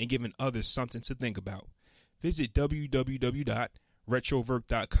personality and giving others something to think about. Visit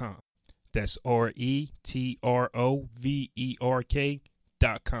www.retroverk.com. That's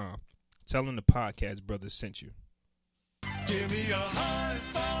RETROVERK.com. Tell them the podcast brothers sent you. Give me a high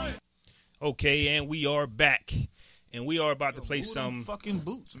five. Okay, and we are back. And we are about to play some fucking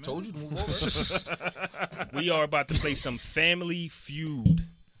boots, man. Told you to move over. we are about to play some Family Feud.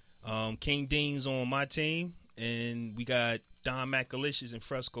 King Dean's on my team, and we got Don McCleese and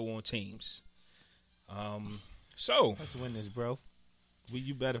Fresco on teams. So Let's win this, bro. Well,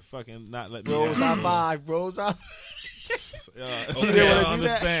 you better fucking not let me Bros down. high five, bros high. Okay. Y'all don't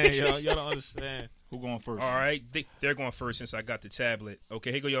understand, y'all. Y'all don't understand. Who going first? all right, they're going first since I got the tablet.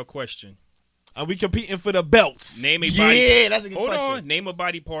 Okay, here go your question. Are we competing for the belts? Name a body. Yeah, that's a good Hold question. on. Name a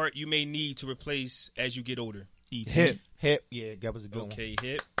body part you may need to replace as you get older. Hip. Hip. Yeah, that was a good one. Okay,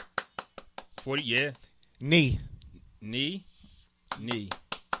 hip. 40. Yeah. Knee. Knee.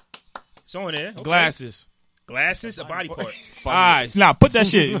 It's on there. Okay. Glasses. Glasses. A body part. Eyes. Nah, put that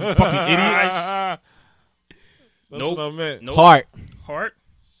shit, you fucking idiot. Eyes. That's Nope. what I meant. Nope. Heart. Heart.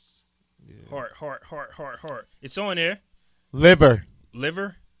 Heart. It's on there. Liver.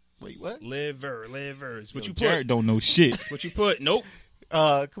 Liver. Wait, what? Livers. What you Jared put? don't know shit. What you put? Nope.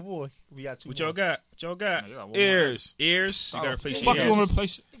 Come on. We got two. What y'all got? Ears. Ears. You gotta replace Fuck your you gonna ears.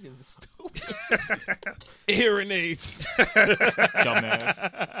 replace Hearing aids.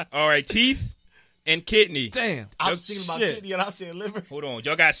 dumbass? All right. Teeth and kidney. Damn. I was thinking about Shit. kidney and I said liver. Hold on.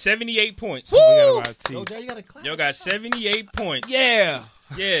 Y'all got 78 points. We got our Yo, teeth. Jerry, you got to clap. Y'all got 78 points. Yeah.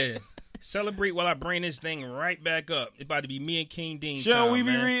 Yeah. Celebrate while I bring this thing right back up. It's about to be me and King Dean. Shouldn't time, we be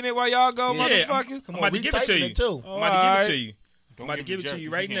man. reading it while y'all go, Yeah, motherfucker? I'm about to we give it to typing you. it, too. I'm about to give it Alright. to you. I'm about to give it to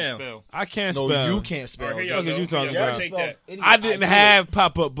you right now. I can't No, spell. you can't spell. All right, here What y'all is go. you talking Here y'all about? go. Take that. I didn't have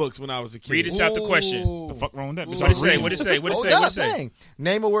pop-up books when I was a kid. Read this out the question. The fuck wrong with that? What it say? What it say? What it Hold say? What up, it say? dang.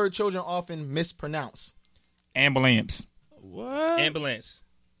 Name a word children often mispronounce. Ambulance. What? Ambulance.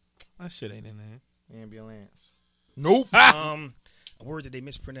 That shit ain't in there. Ambulance. Nope. A word that they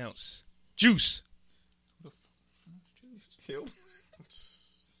mispronounce. Juice.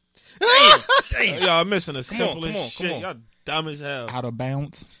 Damn. Y'all missing the on, simplest come on. shit. Y'all dumb as hell. Out of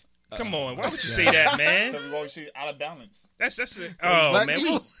bounds. Come on. Why would you say that, man? We always say out of balance. That's it. Oh, Black man.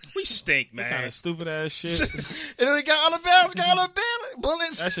 people. We stink, What kind man. of stupid ass shit? And then they got out of bounds,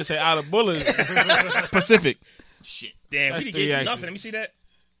 bullets. That should say out of bullets. Pacific. Shit. Damn. That's We didn't three get actions. nothing. Let me see that.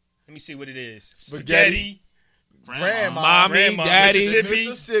 Let me see what it is. Spaghetti. Grandma. Mommy, daddy.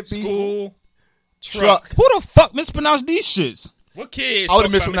 Mississippi. School. Truck. Who the fuck mispronounced these shits? What kids? I would talk have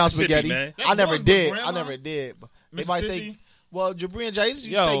about mispronounced Mississippi, spaghetti. man? I never one, did. but I grandma? never did. They might say, Mississippi? well, Jabri and Jay used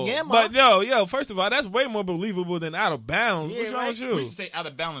to say Yo, grandma. but yo, first of all, that's way more believable than out of bounds. Yeah, What's wrong right. with We you? used to say out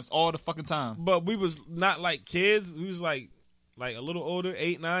of balance all the fucking time. But we was not like kids. We was like a little older,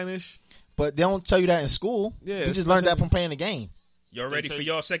 8, 9-ish. But they don't tell you that in school. Yeah, You it's just learned that nothing- from playing the game. Y'all ready for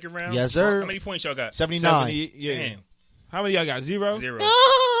y'all second round? Yes, sir. How many points y'all got? 79. 70, yeah. Damn. How many y'all got? 0? 0.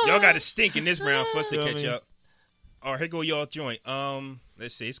 Y'all got to stink in this round for us to Feel catch me? up. All right, here go y'all joint.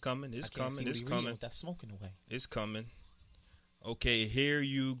 Let's see. It's coming. It's I can't see coming. what It's he reading coming. with that smoking away. It's coming. Okay, here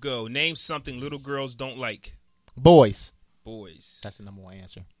you go. Name something little girls don't like. Boys. Boys. That's the number one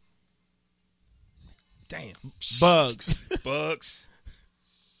answer. Damn. Bugs. Bugs.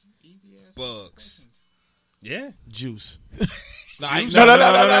 Bugs. Yeah. Juice. No, No, no.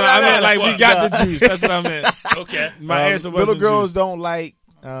 I meant like we What? got the juice. That's what I meant. Okay. My answer was little girls juice. don't like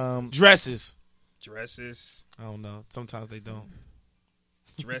Dresses. Dresses. I don't know. Sometimes they don't.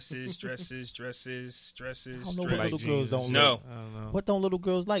 Dresses. I don't know what Like little girls jeans don't and No. like. shit. I don't know. What don't little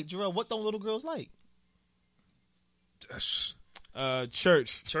girls like? Jarrell, what don't little girls like?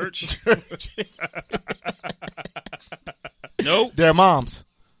 Church. Church. Nope. Their moms.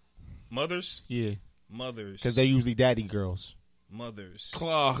 Mothers. Yeah. Mothers. Because they're usually daddy girls. Mothers.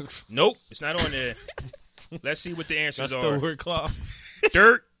 Clogs. Nope. It's not on there. Let's see what the answers That's are. the word clogs.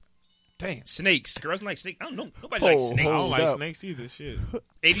 Dirt. Damn. Snakes. Girls don't like snakes. I don't know. Nobody likes Hold snakes. I don't Hold like up. snakes either. Shit.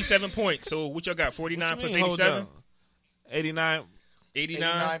 87 points. So what y'all got? 49 plus 87? 89.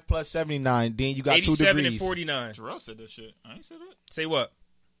 89? plus 79. Then you got 2 87 degrees. and 49. Jarrell said that shit. I ain't said that. Say what?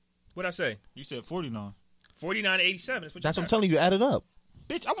 What'd I say? You said 49. 49 to 87. That's That's what you I'm got. telling you. Add it up.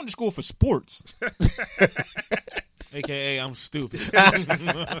 Bitch, I went to school for sports. AKA, I'm stupid.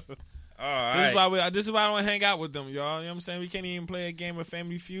 This is why I don't hang out with them, y'all. You know what I'm saying? We can't even play a game of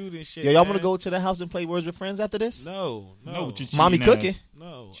Family Feud and shit. Yeah, y'all man. want to go to the house and play Words with Friends after this? No. Mommy cooking.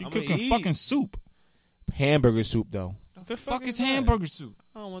 No. She cooking fucking soup. Hamburger soup, though. What the Fuck is that? hamburger soup?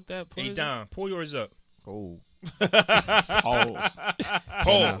 I don't want that. Hey, Don, pull yours up. Oh.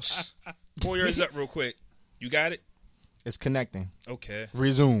 Pause. Pull yours up real quick. You got it? It's connecting. Okay.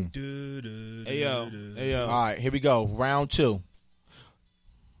 Resume. Hey, yo. All right, here we go. Round 2.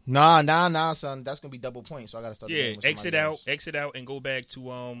 Nah, son. That's gonna be double points. So I gotta start. Yeah, exit out, and go back to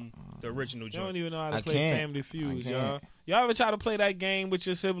the original You joint. don't even know how to I play can't. Family Feud, I y'all. can't. Y'all ever try to play that game with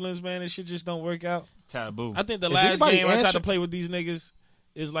your siblings, man? And shit just don't work out. Taboo. I think the Is last anybody game I tried answer- to play with these niggas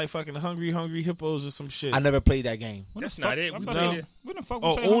is like fucking Hungry Hippos or some shit. I never played that game. That's not it. When We No. the fuck we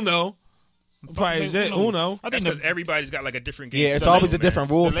Oh, play Uno. Probably is it Uno? I That's think because everybody's got like a different game. Yeah, it's style, always a man. different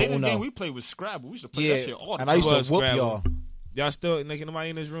rule the for latest game Uno. we played was Scrabble. We used to play that Yeah, shit all the and time. I used was to whoop Scrabble. y'all. Y'all still nigga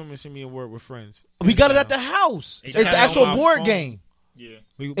nobody in this room and send me a word with friends. We got it at the house. It's the got it actual on my board phone. game. Yeah.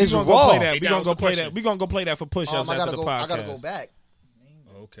 We It's gonna raw. go play that. Hey, We that gonna was go the play question. that. We gonna go play that for push-ups I after gotta the go. I podcast. gotta go back.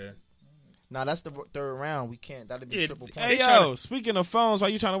 Okay. Nah, that's the third round. We can't. That'd be Yeah, triple point. Hey yo, speaking of phones, while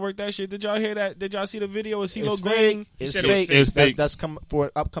you trying to work that shit, did y'all hear that? Did y'all see the video of CeeLo It's Green? fake. It's said it was fake. fake. It's fake. That's coming for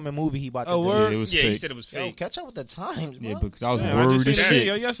an upcoming movie he about to Oh, do. word? Yeah, it was Yeah, he fake. said it was Yo, fake. catch up with the times, bro. Yeah, because I was Damn, I word just as seen the shit.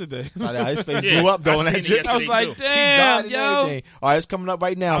 video yesterday. His face Yeah, blew up though. I on that seen it shit. I was yesterday, like, too. damn, and yo. everything. All right, it's coming up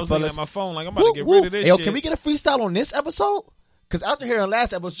right I now, was looking fellas. at my phone like I'm about to get rid of this Yo, shit. can we get a freestyle on this episode? Because after hearing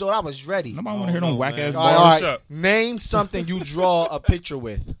last episode, I was ready. Nobody want to hear no no, whack man. ass All right, bars. all What's right. up? Name something you draw a picture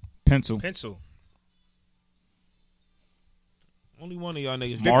with. Pencil. Pencil. Only one of y'all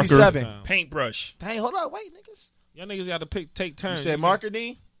niggas. Marker. 57. Paintbrush. Dang, hold on, wait, niggas. Y'all niggas got to take You turns. said marker,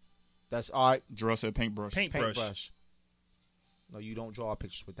 D? That's all right. Jarrell said paintbrush. Paintbrush. Paintbrush. No, you don't draw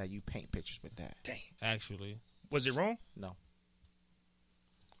pictures with that. You paint pictures with that. Dang. Actually, Was it wrong? No.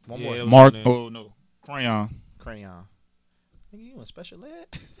 One Yeah, more. it was Mark. on there. Oh no. Crayon. Crayon. Nigga, you in special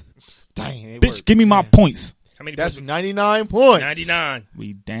ed? Dang, it Bitch, worked. give me my points. How many That's points? 99 points. 99.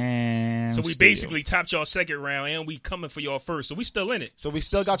 We damn. So we still. basically topped y'all second round, and we coming for y'all first. So we still in it. So we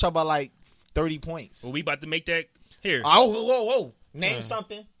still got y'all by like 30 points. Well, we about to make that here. Oh, whoa. Name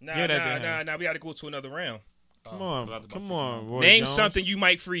something. Nah, Get that down. nah. We got to go to another round. come on, Roy Name Jones. something you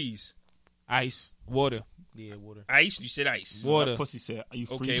might freeze. Ice, water, Yeah, water. Ice. You said ice. water. Pussy said, "Are you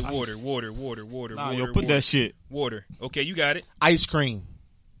free?" Okay, ice? water. Nah, water, yo, put water. that shit. Water. Okay, you got it. Ice cream.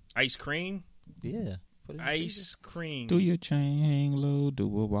 Ice cream. Yeah. Put it in the Ice cream. Do your chain hang low? Do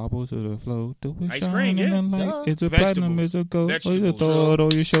a wobble to the floor? Do it Ice shine cream, in yeah. the light? Duh. It's a Vegetables. platinum, it's a gold. Or you Vegetables. throw it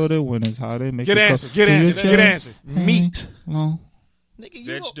on your shoulder when it's hot. It makes Get it answer. cold. Get Do your answer. Get chain answer. freezer. Meat. long? Nigga, you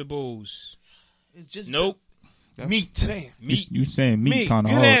Vegetables. It's just Nope. meat. Damn. Meat. You saying meat Me. kind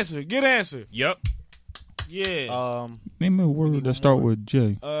of Good hard. answer. Good answer. Yup. Yeah. Name me a word that start with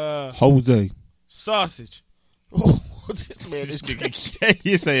J. Uh, Jose. sausage. This man is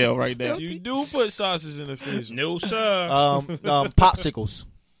You say it right now. You do put sausage in the freezer. No, sir. popsicles.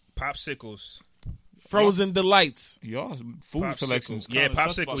 Popsicles. Frozen delights. Y'all food Popsicles. selections. Yeah, kinda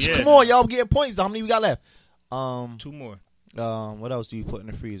popsicles, suspect. yeah. Come on, y'all getting points. How many we got left? 2 more. What else do you put in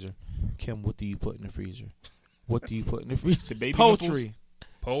the freezer? Kim, what do you put in the freezer? What do you put in the freezer? The baby Poultry.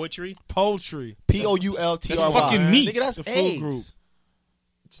 Poetry. Poultry. Poultry. That's fucking meat. Nigga, that's The food eggs. group. nipples.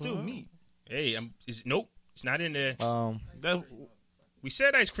 Still meat. Hey, nope. It's not in there. That We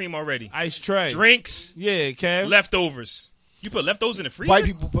said ice cream already. ice tray. Drinks. Yeah, Kev. Leftovers. You put leftovers in the freezer? White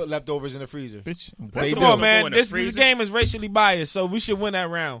people put leftovers in the freezer. Bitch. They Come do. on, Go man. in the This freezer. game is racially biased, so we should win that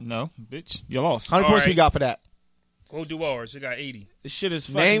round. No, bitch. You lost. How many All points we right. got for that? Go do ours. We got 80. This shit is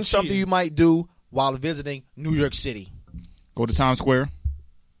fucking Name something cheating. you might do while visiting New York City. Go to Times Square.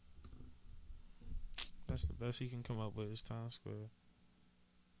 That's the best he can come up with is Times Square.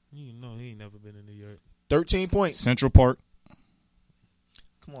 You know he ain't never been in New York. 13 points. Central Park.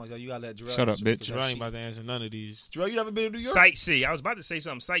 Come on, yo, you gotta let Jarrell Shut up, answer, bitch. because I that ain't shit- about to answer none of these. Jarrell, you never been to New York? Sightsee. I was about to say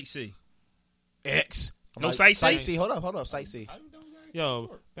something. Sightsee. X. No sightsee? Sightsee. Hold up. Sightsee.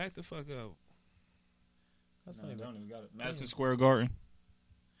 Yo, back the fuck up. That's not even- Madison Square Garden.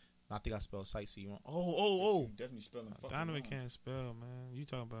 I think I spelled sightsee wrong. Oh. Definitely spelling. Donovan can't spell, man. You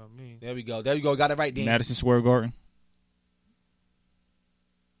talking about me. There we go. Got it right, Dean. Madison Square Garden.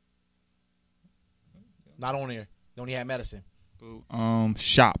 Not on there. Don't even have medicine.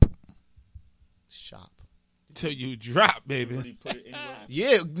 Shop. Shop. Till you drop, baby.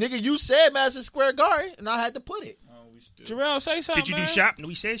 Yeah, nigga, you said Madison Square Garden, and I had to put it. Jarrell, say something, Did you do man. shop?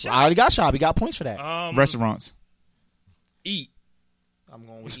 We said I shop. already got shop. He got points for that. Restaurants. Eat. I'm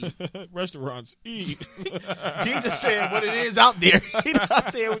going with eat. Restaurants. Eat. He just saying what it is out there. He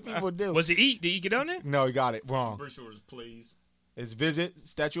not saying what people do. Was it eat? Did you get on there? No, he got it wrong. Pretty sure it's plays. It's visit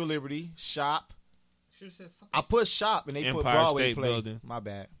Statue of Liberty, shop. Should've said fuck. I put shop and they put Empire Broadway State play. Building. My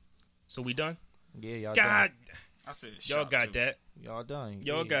bad. So we done? Yeah, y'all God, done. I said y'all got that. Y'all done.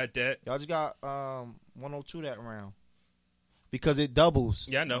 Y'all Yeah. got that. Y'all just got 102 that round. Because it doubles.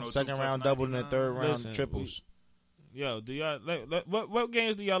 Yeah, I know. Second round double and the third round Listen, triples. Yo, do y'all what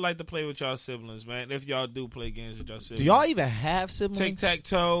games do y'all like to play with y'all siblings, man? If y'all do play games with y'all Do siblings, y'all even have siblings?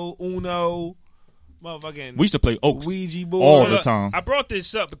 tic-tac-toe, Uno, motherfucking We used to play Oaks Ouija board. all the time. I brought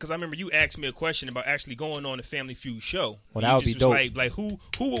this up because I remember you asked me a question about actually going on the Family Feud show. Well, You that would just be was dope. Like who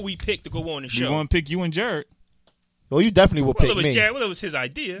would we pick to go on the We show? going to pick you and Jared. Well, you definitely will Well, it pick was me. Jared. Well, it was his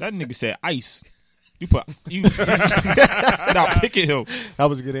idea. That nigga said ice. You put you without picking him. That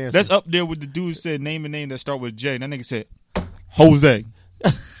was a good answer. That's up there with the dude who said name a name that start with J. That nigga said Jose.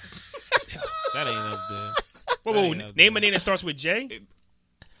 That ain't up there. Whoa, That ain't up name a there. name that starts with J.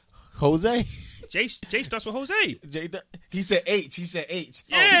 Jose. J starts with Jose. He said H. He said H.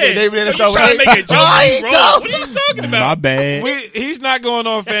 Yeah. He said name it You that start trying with to make a H. joke? Oh, You he wrong. dumb. What are you talking about? My bad. He's not going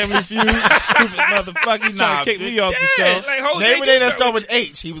on Family Feud. Stupid motherfucker. He trying to kick me off the Yeah, show. like Jose. Name it do that start start with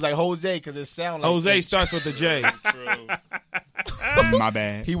H. He was like Jose because it sounds like Jose H. starts with the J. My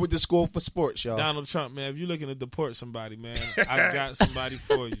bad. He went to school for sports, y'all. Donald Trump, man. If you're looking to deport somebody, man, I got somebody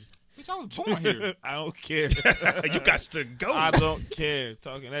for you. I was born here. I don't care. You got to go. I don't care.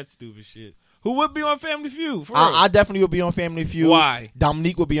 Talking that stupid shit. Who would be on Family Feud? For real? I definitely would be on Family Feud. Why?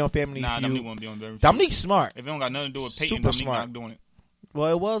 Dominique would be on Family Nah, Feud. Dominique won't be on very. Dominique's smart. If it don't got nothing to do with Peyton, Super Dominique smart. not doing it.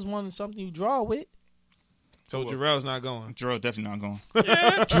 Well, it was something you draw with. So Jarrell's not going. Gerald definitely not going.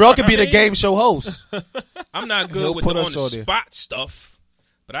 Jarrell could be the game show host. I'm not good He'll with put the on us the on there. spot stuff.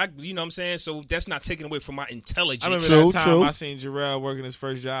 But you know what I'm saying? So that's not taking away from my intelligence. I remember True, that time true. I seen Jarrell working his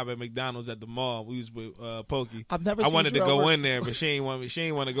first job at McDonald's at the mall. We was with Pokey. I've never I seen wanted to Jarrell go work. in there, but she ain't want me. She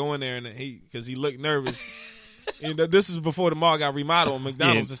ain't want to go in there, and because he looked nervous. You know, this is before the mall got remodeled. And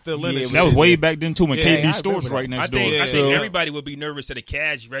McDonald's is still in Yeah, it. That was way back then too when Yeah, KB I stores remember right that. I next door. think, I Yeah. think everybody would be nervous at a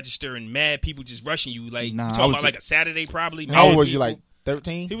cash register and mad people just rushing you. Like, Nah, you I talking was about the- like a Saturday probably. How old mad was you? people. Like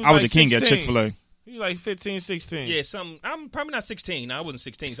 13? He was I was like the king 16. at Chick-fil-A. He was like 15, 16. Yeah, I'm probably not 16. I wasn't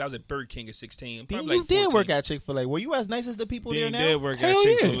 16. So I was at Burger King at 16. Then Probably you like did 14. work at Chick-fil-A. Were you as nice as the people Dean there now? did work Hell at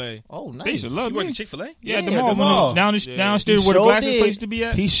yeah. Chick-fil-A. Oh, nice. They used to love You worked me. at Chick-fil-A? Yeah, at the Yeah, mall. the mall. Yeah. Downstairs He where the sure glasses did. place used to be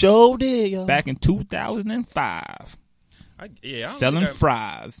at. He sure did, yo. Back in 2005. I don't Selling think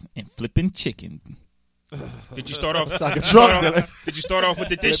fries and flipping chicken. Did you start off? It's like a did you drug start dealer. off- Did you start off with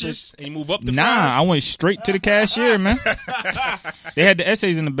the dishes and you move up the Nah, fries? I went straight to the cashier, man. They had the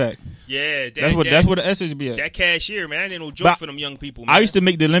essays in the back. Yeah, That's where the essays be at. that cashier, man. I didn't know joke But for them young people. Man. I used to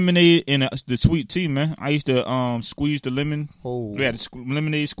make the lemonade and the sweet tea, man. I used to squeeze the lemon. Oh. We had a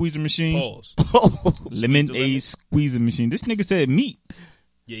lemonade squeezer machine. Pause. Lemonade squeezer machine. This nigga said meat.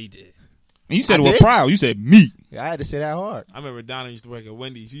 Yeah, he did. And you said I it with did? pride. You said meat. I had to say that hard. I remember Donna used to work at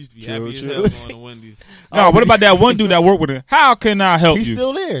Wendy's. He used to be True, happy as true. hell going to Wendy's. No, what about that one dude that worked with him? How can I help He's you?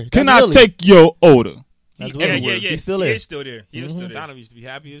 still there. Can That's I Willie. take your order? That's Yeah, Willie. yeah, yeah. He's still there. He's still there. He's still there. Donna used to be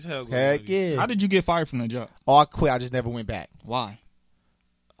happy as hell going to Heck Wendy's. yeah. How did you get fired from that job? Oh, I quit. I just never went back. Why?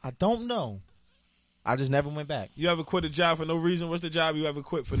 I don't know. I just never went back. You ever quit a job for no reason? What's the job you ever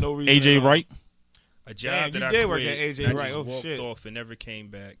quit for no reason? AJ at all? Wright. A job Damn, that you I did quit, work at AJ I Wright. just Oh, walked shit. off and never came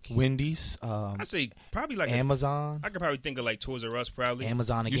back. Wendy's, I say probably like Amazon. I could probably think of like Toys R Us probably.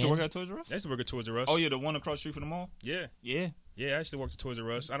 Amazon You used again. to work at Toys R Us? I used to work at Toys R Us. Oh yeah, the one across the street from the mall. Yeah. Yeah. Yeah, I used to work at Toys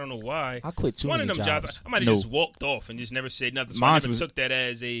R Us. I don't know why. I quit too One many of them jobs. I might have No. just walked off and just never said nothing. So Mine I never was- took that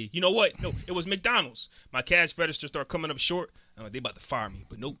as a, you know what? No, it was McDonald's. My cash register started coming up short. I'm like, they about to fire me.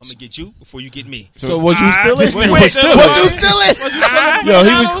 But nope, I'm going to get you before you get me. So was you still this in? nigga Was was still you in. still in? Yo,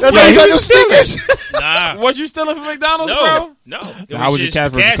 he was. That's yo, how he you got was your stickers. Nah. Was you stealing from McDonald's, No, bro? no. It How was your just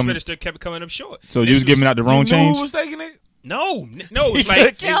cash the register cash coming- register kept coming up short. So you was giving out the wrong You knew change. who was taking it? No, it's He like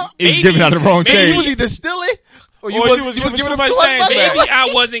couldn't count. He was giving out the wrong maybe He change. was either stealing or you Or was you was giving giving him too much too much change money. back. maybe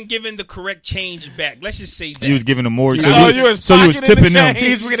I wasn't giving the correct change back. Let's just say that. You was giving them more. So So you was so you was pocketing the tipping them. change.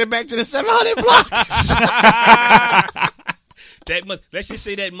 He's bringing it back to the 700 block. Let's just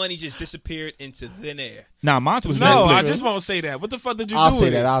say that money just disappeared into thin air. Nah, mine was No, Netflix. I just won't say that. What the fuck did you I'll do say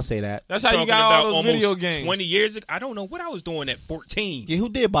with that. it? I'll say that. That's how you Talking got about all those almost video games. 20 years ago. I don't know what I was doing at 14. Yeah, who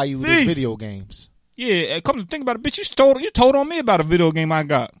did buy you those Thief. video games? Yeah, come to think about it, bitch. You told on me about a video game I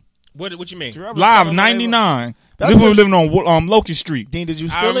got. What you mean? Trevor was Live telling me they were- 99. That's This was what- living on Locust Street. Dean, did you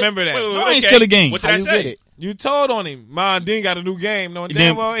I steal remember that. Wait, No, I ain't still a game. What it? did How I you say? get it? You told on him. Mom Dean got a new game. No, And damn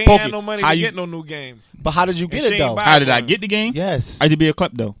then, well ain't Pokey, had no money how to you- get no new game. But how did you And get she it ain't though? buy- How did I get the game? Yes. I used to be a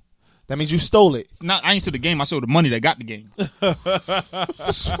klepto. That means you stole it. Not, I ain't steal the game. I stole the money that got the game.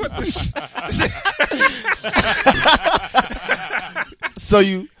 What this? So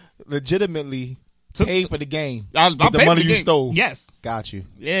you legitimately Paid for the game. I with the paid money for the you game. stole. Yes. Got you.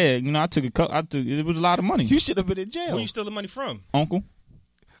 Yeah, I took it was a lot of money. You should have been in jail. Who you steal the money from? Uncle.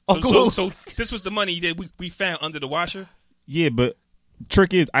 So this was the money that we found under the washer? Yeah, but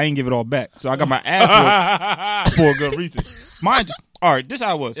trick is I ain't give it all back. So I got my ass whooped for a good reason. Mind you, all right, this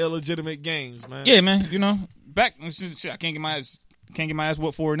how it was. Illegitimate gains, man. Yeah, man, back shit, I can't get my ass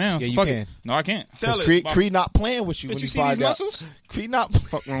whooped for it now. Yeah, so you fuck can. It. No, I can't. Creed not playing with you when Did you you see find these out. muscles? Creed not.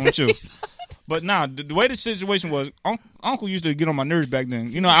 Fuck wrong with you. But nah, the way the situation was, Uncle used to get on my nerves back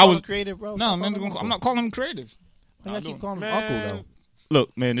then. I was creative, bro. No, man, I'm not calling him creative. I keep calling him Man. Uncle though.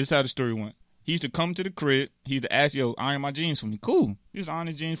 Look, man, this is how the story went. He used to come to the crib. He used to ask, yo, iron my jeans for me. Cool. He used to iron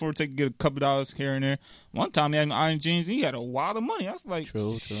his jeans for get a couple dollars here and there. One time he had me iron jeans. And he had a wad of money. I was like,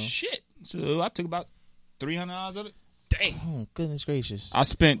 True. shit. So I took about $300 of it. Dang. Oh, goodness gracious. I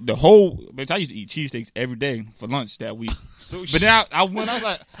spent the whole, bitch, I used to eat cheesesteaks every day for lunch that week. But then I was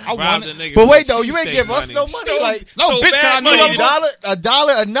like, I wanted. But wait, though, you ain't give us no money. Like, No, bitch, bad I money. know a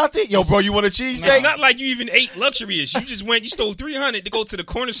dollar or nothing. Yo, bro, you want a cheesesteak? It's not like you even ate luxurious. You just you stole $300 to go to the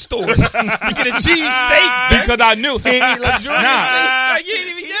corner store to get a cheesesteak. because I knew. He ain't luxurious. Nah. Like, you ain't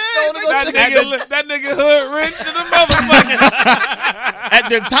even That nigga hood rich to the motherfucker. At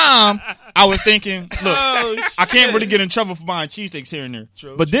the time, I was thinking, look, Oh, I can't really get in trouble for buying cheesesteaks here and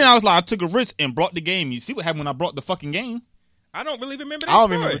there. But then I was like, I took a risk and brought the game. You see what happened when I brought the fucking game? I don't really remember that I don't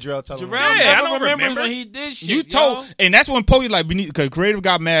story. remember Jarrell telling me. Jarrell I never don't remembers remember. when he did shit. You told, and that's when Pokey because Creative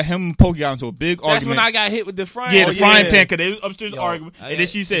got mad. Him and Pokey got into a big That's argument. when I got hit with the frying. Yeah, the frying yeah. pan, because they was upstairs arguing. And then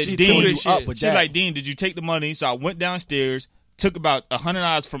she said, She Dean, tore you his up shit. with She that. like, Dean, did you take the money? So I went downstairs, took about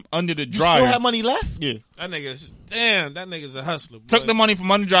 $100 from under the You dryer. still have money left? Yeah. That nigga's a hustler. Took boy. the money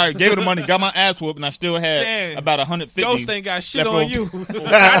from under the dryer, gave her the money, got my ass whooped, and I still had Damn. about 150. Ghost ain't got shit left on over. you.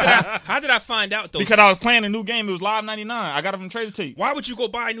 How did I find out, though? Because I was playing a new game. It was live 99. I got it from Trader Tape. Why would you go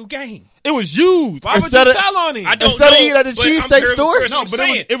buy a new game? It was used. Why would Instead you of- tell on him? I don't Instead of know, eating at the but I'm cheesesteak very store? person No, I'm but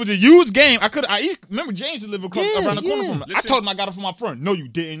saying. it was a used game. Remember James lived around the corner yeah. from me. I Listen. told him I got it from my friend. No, you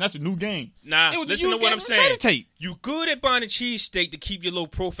didn't. That's a new game. Nah, It was a listen to used what game I'm from Trader saying. Tape. You good at buying a cheesesteak to keep your low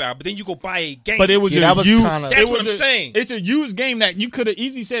profile, but then you go buy a game. But it was Yeah, that was used. kinda- That's it what was I'm saying. It's a used game that you could have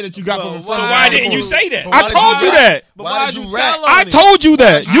easily said that you got from a So So friend. why didn't you say that? But why I did told you that. But Why why'd did you you rat? tell on I him? told you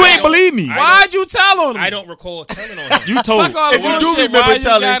that. You ain't don't- believe me. I Why'd you tell on him? I don't recall telling on him. You told. Fuck all If the you do bullshit, why remember you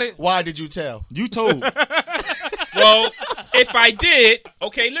got telling, it? why did you tell? You told. Well, if I did,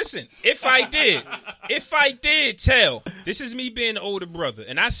 okay, listen. If I did tell, this is me being the older brother,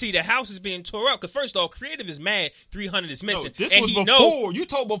 and I see the house is being tore up. Because first off, Creative is mad. 300 is No, missing, this and was he before. know. You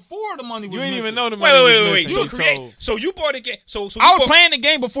told before the money was You didn't missing. even know the money Wait. was missing. So, you create, told. so you bought a game. So you I was bought, playing the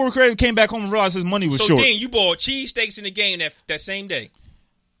game before Creative came back home and realized his money was So short. then you bought cheesesteaks in the game that same day.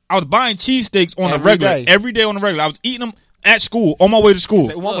 I was buying cheesesteaks on Every the regular. day. Every day on the regular. I was eating them at school on my way to school.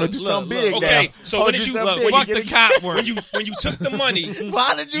 Say, well, I'm going to do Look, something look, big Okay, now. so I'm when gonna did do you something look? big. Fuck the cop work. When you took the money,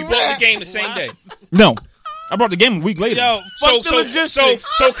 Why did you you bought rat? the game the same day. No. I brought the game a week later. Yo, fuck the logistics.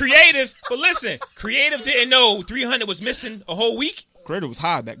 So Creative, but listen, Creative didn't know 300 was missing a whole week. Creative was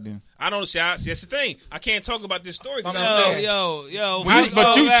high back then. I don't see. That's the thing. I can't talk about this story because I'm Yo, saying yo. But fuck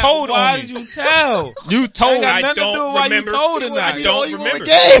all you that. told on Why me. did you tell? You told. Ain't got I nothing to don't do with why remember. you told him that. I don't remember.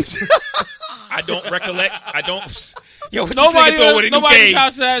 Games. I don't recollect. I don't. Yo, what Nobody, this nigga doing with a new nobody's game?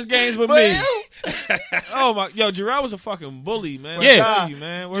 house has games but me. Oh my, yo, Jarrell was a fucking bully, man. Yeah. I tell you,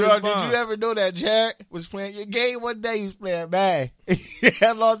 man. Where's Gerald, Bond? did you ever know that Jared was playing your game one day? He was playing bad. He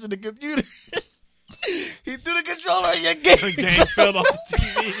had lost in the computer. He threw the controller in your game. Game fell off the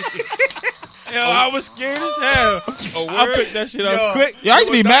TV. Yo, I was scared as hell. Oh, I word? picked that shit up Yo. quick. Yo, I used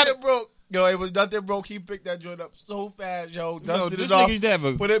to be mad. Nothing broke. Yo, it was nothing broke. He picked that joint up so fast, yo. Dusted this it off, nigga used to have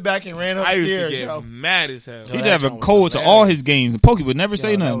a- put it back and ran I used upstairs, to get yo. mad as hell. He used that to have a joint was code to hilarious. all his games. And Pokey would never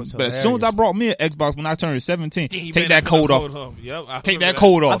say that nothing. was But as soon as I hilarious. brought me an Xbox when I turned 17, He take better that put the code off. Yep, I Take remember that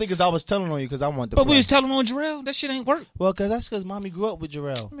code I off. think it's I was telling on you because I wanted to But play. we was telling on Jarrell. That shit ain't work. Well, that's because mommy grew up with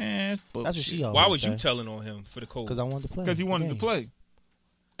Jarrell. Man, That's what she always Why was say. you telling on him for the code? Because I wanted to play. Because he wanted to the play.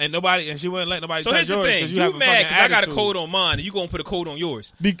 And she wouldn't let nobody So touch here's the yours thing: because you you have a mad fucking because I got a attitude. code on mine, and you gonna put a code on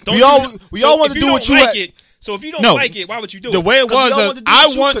yours? Don't We you all know- we all want if to do don't what you like had. it. So if you don't No. like it, why would you do The it? way it Because was, we all wanted to do I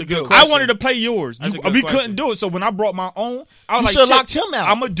what you want, could do. I wanted to play yours. That's a You- good we question. couldn't do it. So when I brought my own, I was You like, should've shit, locked him out.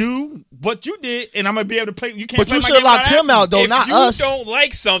 I'm gonna do what you did, and I'm gonna be able to play. You can't. But play you my should have game locked without him out, though, If not you us. don't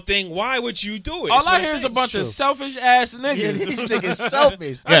like something, why would you do it? All That's what I I'm hear is a saying. bunch of selfish ass Yeah, niggas. these niggas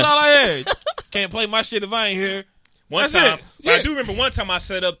selfish. That's Yes. all I heard. Can't play my shit if I ain't here. One That's time, it. But I do remember one time I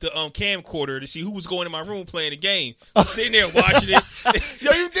set up the camcorder to see who was going in my room playing the game. I'm sitting there watching it.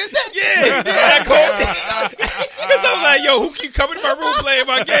 Yo, you did that? Yeah. I called because I was like, yo, who keep coming to my room playing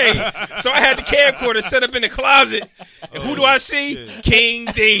my game? So I had the camcorder set up in the closet. And who do I see? Shit. King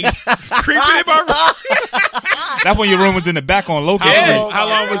D. Creeping in my room. That's when your room was in the back on Locust Yeah. Street. How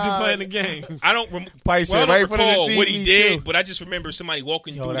long was he playing the game? I don't, Probably sit right in front of the recall TV what he did, too. but I just remember somebody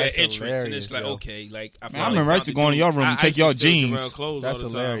walking Yo, through that's that entrance, and it's hilarious, like, yo. okay, like I Man, I remember I used to go in your room and take y'all jeans. That's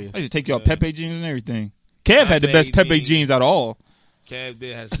hilarious. I used to take y'all Pepe jeans and everything. Kev had the best Pepe jeans out of all. Kev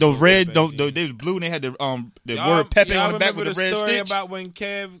did have Those red, they was blue, and they had the word Pepe on the back with the red story stitch. about when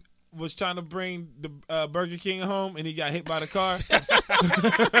Kev was trying to bring the Burger King home and he got hit by the car.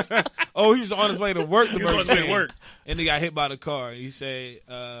 Oh, he was on his way to work. He was on his way to work. And he got hit by the car. He said,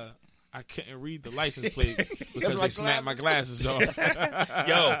 I couldn't read the license plate because they smacked my glasses off.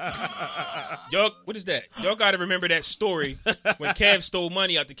 Yo, what is that? Y'all got to remember that story when Kev stole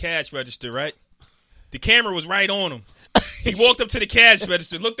money out the cash register, right? The camera was right on him. He walked up to the cash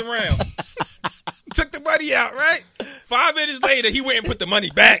register, looked around, took the money out, right? 5 minutes later, he went and put the money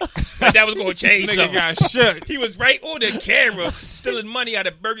back. Like that was going to change Nigga something. got shook. He was right on the camera, stealing money out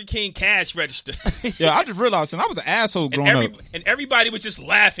of Burger King cash register. Yeah, I just realized, I was an asshole growing up. And everybody was just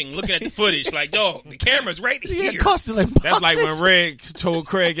laughing, looking at the footage, like, dog, the camera's right here. That's like when Red told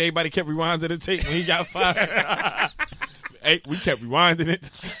Craig everybody kept rewinding the tape when he got fired. Hey, we kept rewinding it.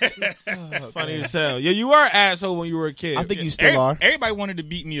 Funny as hell. Yeah, you were an asshole when you were a kid. I think you still are. Everybody wanted to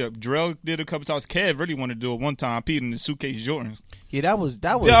beat me up. Drell did a couple times. Kev really wanted to do it one time. I peed in the suitcase Jordans. Yeah, that was.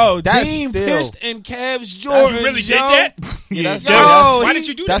 Yo, that's Dean still, pissed in Cavs Jordans. You really did that? Yeah, that's Yo, Why did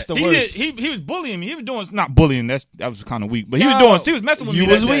you do that's that? the worst. He was bullying me. He was doing not bullying. That was kind of weak. But he was messing with me. You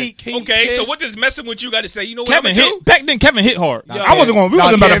was that day. weak. Okay, so what does messing with you got to say? You know what Kevin I'm gonna hit back then. Kevin hit hard. Yo, I wasn't going. We Nah,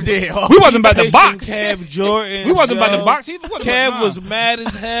 wasn't about Kev did to. hard. We wasn't about to Pissed in box. Cav Jordans. We wasn't about yo. to box. Kev was mad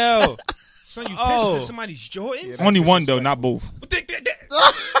as hell. Son, you pissed in somebody's Jordans? Only one though, not both.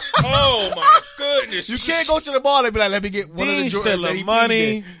 Oh my goodness! You can't go to the bar and be like, "Let me get one Dean of the Jordans that stealing he money.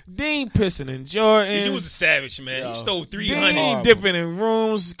 peed in." Dean pissing in Jordans. He was a savage, man. He stole 300. Dean dipping in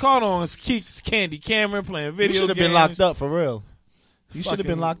rooms. Caught on his Candy Cameron playing video You should have games. been locked up for real. You should have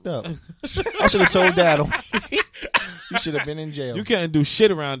been locked up. I should have told Dad. You should have been in jail. You can't do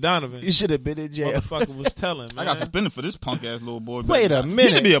shit around Donovan. You should have been in jail. Motherfucker was telling, man. I got suspended for this punk ass little boy. Wait a He minute.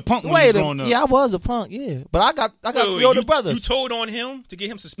 used to be a punk when he was growing up. Yeah, I was a punk. Yeah, but I got Wait, three older brothers. You told on him to get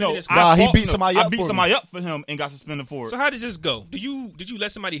him suspended? No, as Nah, he fought- beat somebody up I beat for somebody up for him and got suspended for it. So how does this go? Did you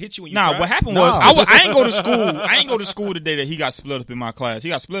let somebody hit you when you Nah, cried? what happened Nah. was I ain't go to school. I ain't go to school the day that he got split up in my class. He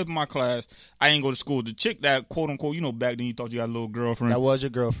got split up in my class. I ain't go to school. The chick that quote unquote, back then you thought you had a little girlfriend. That was your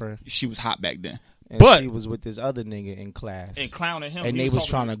girlfriend. She was hot back then. And But she was with this other nigga in class. and clowning him. And he they was talking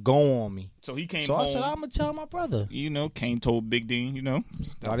trying to go on me. So he came So home. I said, I'm going to tell my brother. Came told Big Dean,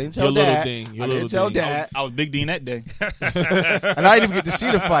 I didn't tell Your little Dad. Dean, your I little didn't tell Dean. Dad. I was Big Dean that day. And I didn't even get to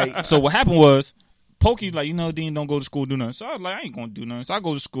see the fight. So what happened was, Pokey like, Dean don't go to school, do nothing. So I was like, I ain't gonna do nothing. So I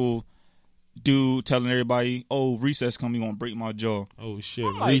go to school, dude telling everybody, oh, recess coming, you gonna break my jaw. Oh shit,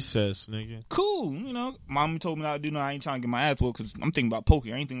 I'm like, recess, nigga. Cool, Mommy told me not to do nothing. I ain't trying to get my ass whooped because I'm thinking about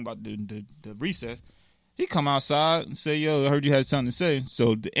Pokey. I ain't thinking about the recess. He come outside and say, yo, I heard you had something to say.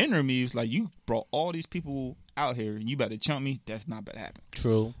 So the inner me is like, you brought all these people out here and you better chump me. That's not about to happen.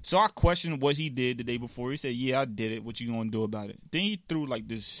 True. So I questioned what he did the day before. He said, yeah, I did it. What you gonna do about it? Then he threw like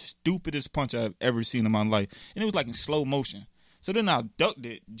the stupidest punch I've ever seen in my life. And it was like in slow motion. So then I ducked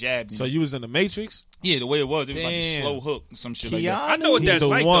it, jabbed him. So you was in the Matrix? Yeah, the way it was like a Damn. slow hook, some shit like that. I know what He's that's the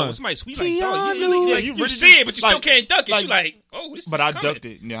like, one. though. Somebody sweet like, dog. Keanu. You really see it, but you like- still can't duck it. like- You like, oh, this But is I coming. ducked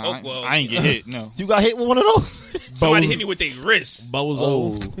it. Yeah, I I ain't get hit. No. You got hit with one of those? Somebody hit me with their wrist.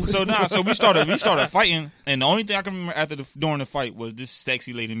 Bozo. So we started fighting, and the only thing I can remember during the fight was this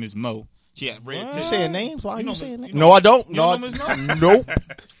sexy lady, Miss Mo. She had red You tits. saying names? Why are you know saying me- names? you No, know- I don't. you No, know Miss Mo? Nope.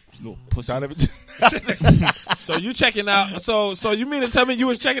 Little pussy. So you checking out? So you mean to tell me you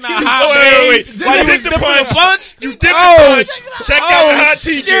was checking out Wait, hot wait, babes wait. while You you was dipped the dipping the punch? You dipped Oh, the punch. Check out the hot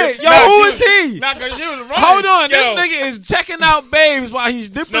shit. teacher. Yo, Nah, who she is he? Nah, 'cause she was running. Hold on, Yo. this nigga is checking out babes while he's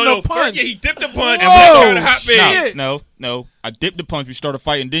dipping No, the punch. Yeah, he dipped the punch Whoa, and checked out the hot shit. babe. No. I dipped the punch. We started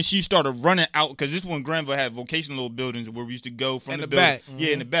fighting. Then she started running out because this one Granville had vocational buildings where we used to go from In the the building. back. Yeah,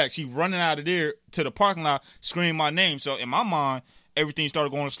 in the back. She running out of there to the parking lot, screaming my name. So in my mind, everything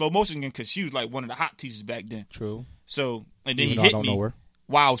started going in slow motion again because she was like one of the hot teachers back then. True. So and then Even he though I hit don't me know her.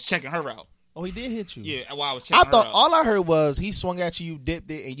 while I was checking her out. Oh, he did hit you. Yeah, while I was checking I her thought out. all I heard was he swung at you, dipped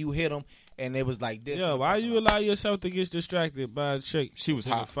it, and you hit him, and it was like this. Yo, why you allow yourself to get distracted by a chick? She was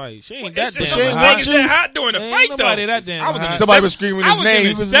in a hot. fight. She ain't It's that just damn some hot. niggas that hot during the Ain't fight, nobody though. that damn I was in hot. Somebody was screaming his I was name. in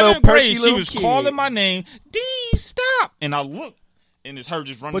He the was a little seventh grade. perky She little was kid. calling my name. Dean. please stop. And I look, and it's her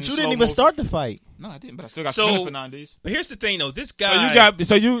just running. But you didn't even start the fight. No, I didn't. But I still got suspended for 9 days. But here's the thing, though. This guy.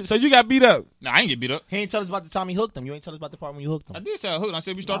 So you got beat up. No, I ain't get beat up. He ain't tell us about the time he hooked him. You ain't tell us about the part when you hooked him. I did say I hooked. I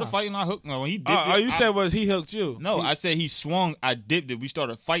said we started fighting. I hooked. No, when he dipped All you said was he hooked you. No, I said he swung. I dipped it. We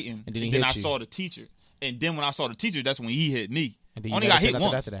started fighting. And then he then hit I you. saw the teacher. And then when I saw the teacher, that's when he hit me. And then you Only never got said hit nothing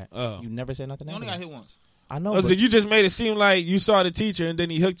once. after that. Oh. You never said nothing He after only got that. hit once. I know. So you just made it seem like you saw the teacher and then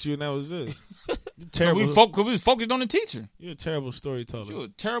he hooked you and that was it. You're terrible. We was focused on the teacher. You're a terrible storyteller. You're a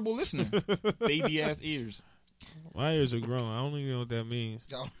terrible listener. Baby ass ears. My ears are grown. I don't even know what that means.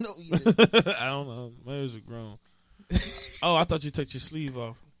 I don't know either. I don't know. My ears are grown. Oh, I thought you took your sleeve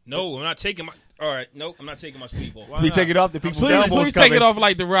off. No, I'm not taking my. All right, nope, I'm not taking my sleeve off. Why We not? take it off. The people's Please elbows take it coming. off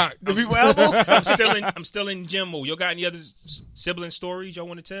like The Rock. The people elbows. I'm still in gym mode. Y'all got any other sibling stories y'all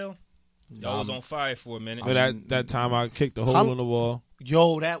want to tell? Y'all was on fire for a minute. But that time I kicked a hole in the wall.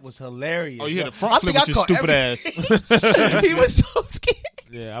 Yo, that was hilarious. Oh, you hit Yo. a front flip with your stupid ass. He was so scared.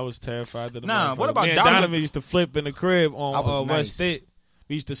 Yeah, I was terrified. Of the Nah, what motherfucker. about Me and Donovan? Donovan used to flip in the crib I on was West nice. State.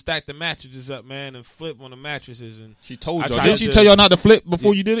 We used to stack the mattresses up, man, and flip on the mattresses. And She told I y'all. tried Didn't to she do- tell y'all not to flip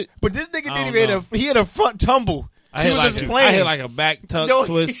before you did it? But this nigga I didn't don't even he had a front tumble. I He hit was like just a, playing. I hit like a back tuck Yo,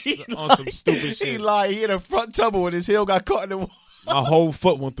 twist he on some stupid He shit. lied. He had a front tumble and his heel got caught in the wall. My whole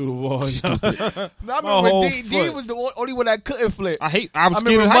foot went through the wall. No, I My remember whole D foot. was the only one that couldn't flip. I was I scared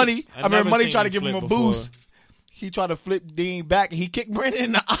remember of Money. heights. I remember never Money seen tried to him give him a flip before. boost. He tried to flip Dean back and he kicked Brandon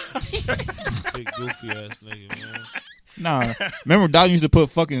in the eye. Big goofy ass nigga, man. Nah. Remember Donovan used to put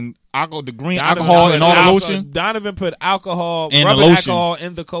fucking the green Donovan alcohol put and all the alcohol- lotion? Donovan put alcohol, And the rubbing lotion. alcohol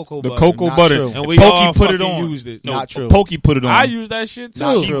in the cocoa The butter. cocoa Not butter. true. And we Pokey all put it fucking on. used it. No, Not true. Pokey put it on. I used that shit too.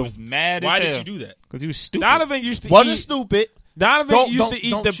 Not He true. was mad Why as did hell. you do that? Because he was stupid. Donovan used to Wasn't eat. stupid. Donovan Don't- used to don't- eat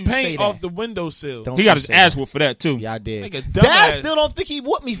don't the you say paint that. off the windowsill. Don't He got you his say ass that. whooped for that too. Yeah, I did. Like a Dad dumbass. still don't think he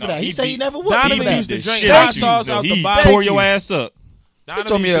whooped me for No, that. He he said he beat- never whooped Donovan me for used that. to the drink shit hot out you, sauce though. out He the bottle. tore your ass up. Donovan He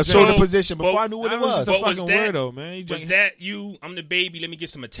told me used a to shoulder drink- position before I knew what it Donovan was was. just a What was fucking that? weirdo, man. He Was drank- that you? I'm the baby. Let me get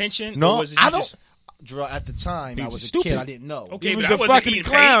some attention. No, or was it I you don't. just- Drew, at the time, He I was was a stupid. kid. I didn't know. Okay, He was but I a wasn't fucking eating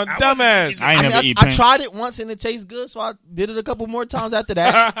clown, paint. I wasn't dumbass. eating- I ain't never eat I paint. tried it once and it tastes good, so I did it a couple more times after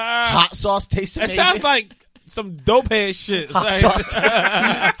that. Hot sauce tastes It amazing. sounds like some dope head shit. hot Like, sauce.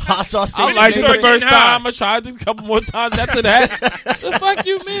 Hot sauce I tastes liked it the amazing. first Nah. time. I tried it a couple more times after that. The fuck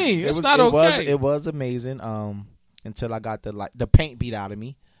you mean? It's not okay. It was amazing. Until I got the paint beat out of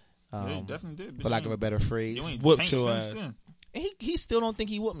me. Yeah, you definitely did. For lack of a better phrase. You ain't Whooped paint your since ass. then. And he still don't think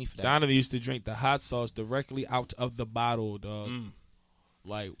he whooped me for that. Donovan used to drink the hot sauce directly out of the bottle, dog.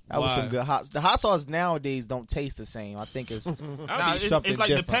 Like, That was why? some good hot. The hot sauce nowadays don't taste the same. I think it's Nah, it's something like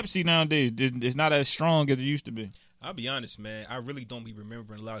different. the Pepsi nowadays. It's not as strong as it used to be. I'll be honest, man. I really don't be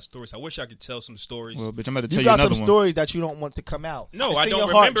remembering a lot of stories. I wish I could tell some stories. Well, bitch, I'm about to tell You you got another some one. stories that you don't want to come out. no, It's I in don't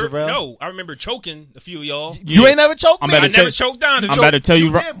your heart, remember. Jarrell. No, I remember choking a few of y'all. You ain't never choked I'm me. about I to tell- never choked down. I'm about to tell you.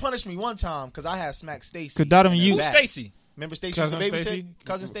 You Right, did punish me one time because I had smacked Stacy. Cause Donovan, in the you- Who's back. Stacy? Remember Stacy? Cousin was the babysitter? Stacy?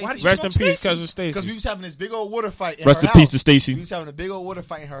 Cousin Stacy. Why did you Rest in choke peace, Stacy? cousin Because we Stacy. was having this big old water fight in Rest her in peace house. to Stacy. We was having a big old water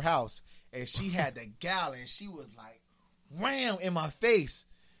fight in her house, and she had the gallon. And she was like, wham, in my face.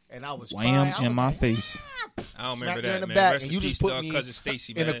 And I was crying. I wham in was my like, face. I don't Smacked remember her in that, the man. back, Rest and in you peace just to put our me cousin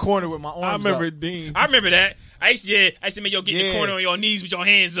Stacy, in man. the corner with my arms I remember up. Dean. I remember that. I used to make y'all get in Yeah. the corner on your knees with your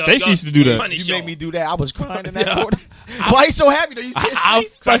hands up. Stacy Y'all used to do that. punish You y'all. made me do that. I was crying in that corner. Why you so happy though? You said I I do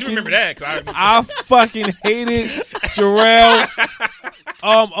fucking remember that. 'Cause I remember I fucking hated Jarrell.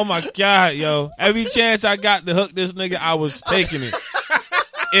 Oh my god, yo! Every chance I got to hook this nigga, I was taking it.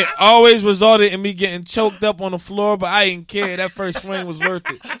 It always resulted in me getting choked up on the floor, but I didn't care. That first swing was worth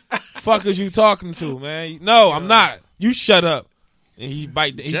it. Fuck is you talking to, man? No, I'm not. You shut up. And he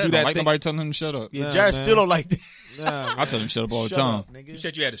bite. He Jared do don't that like thing. nobody telling him to shut up. Yeah, Nah, Jared man. still don't like that. Nah, I tell him to shut up all the Shut time. up, nigga. you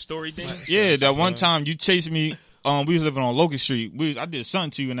said you had a story thing. Yeah, that one time you chased me. We was living on Locust Street. I did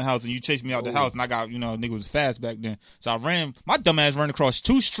something to you in the house, and you chased me out the house, and I got, nigga was fast back then. So I ran. My dumb ass ran across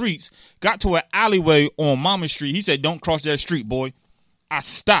 2 streets, got to an alleyway on Mama Street. He said, "Don't cross that street, boy." I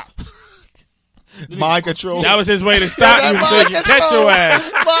stopped. Mind control. that was his way to stop you so he can catch your ass.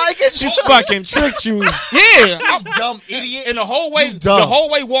 Mind She control. fucking tricked you. Yeah, Dumb idiot. and the whole way, You dumb. the whole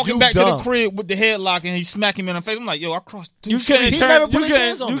way walking You back to dumb. the crib with the headlock, and he smacked him in the face. I'm like, yo, I crossed 2 You streets. couldn't He turn. never You put his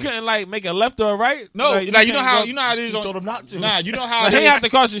hands couldn't. on You me. couldn't like make a left or a right. No, like, you know can't how go- you know how it is. He on- told him not to. Nah, you know how Like, it he is. have to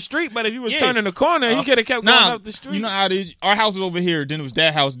cross the street, but if he was Yeah. turning the corner, he could have kept going up the street. You know how it is. Our house was over here. Then it was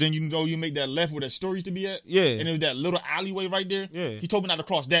that house. Then you make that left where that store used to be at. Yeah. And it was that little alleyway right there. Yeah. He told me not to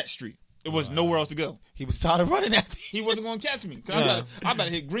cross that street. It was nowhere else to go. He was tired of running after me. He wasn't going to catch me. Cause I better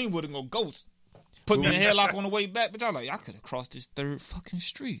hit Greenwood and go ghost. Put me in a headlock on the way back. But I was like, I could have crossed this 3rd fucking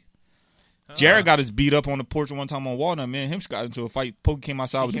street. Jared got his beat up on the porch one time on Walnut. Man, him got into a fight. Pokey came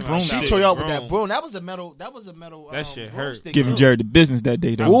outside with the broom. She tore you up with that broom. That was a metal. That shit broom hurt. stick, Giving too. Jared the business that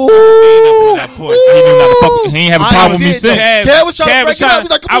day, though. Ooh. That porch. He ain't have a problem with me since. Kev was trying to break it up. He's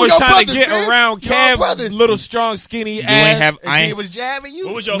like, I come on, was y'all trying to brothers, get man. around Y'all Kev's brothers. little, strong, skinny You ass. ain't have. And he was jabbing you.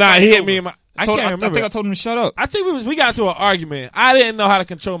 What was your Nah, fight he hit over? me in my. I can't remember. I think I told him to shut up. I think we got into an argument. I didn't know how to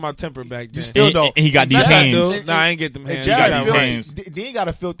control my temper back then. still don't. And he got these Yes, I hands. do. Nah, I ain't get them hands. Jared, got You these got hands. Dean got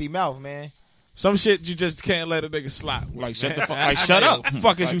a filthy mouth, man. Some shit you just can't let a nigga slap. Like, shut the fuck. I Like, shut up. What the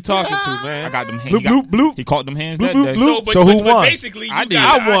fuck is you talking to, man? I got them hands. Bloop, bloop, bloop. He caught them hands Bloop, that bloop, day. bloop. So who won? Basically, I did.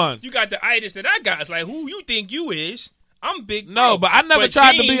 I won. You got the itis that I got. It's like, who you think you is? I'm big. No, bro. but I never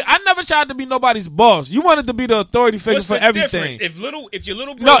tried to Dean, be. I never tried to be nobody's boss. You wanted to be the authority figure what's for the everything. difference? If your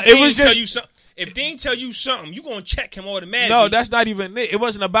little bro No, it Dean was tell just- you something, if Dean tell you something, you gonna check him automatically. No, that's not even it. It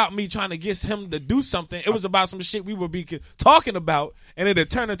wasn't about me trying to get him to do something. It was about some shit we would be talking about, and it had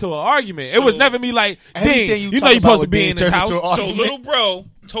turned into an argument. It was never me like, Anything Dean, you you talk know you're about supposed to with be Dean in this turns house. into an So argument. little bro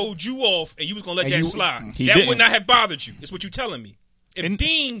told you off, and you was gonna let And that you- slide. He That didn't. would not have bothered you. Is what you telling me. If And-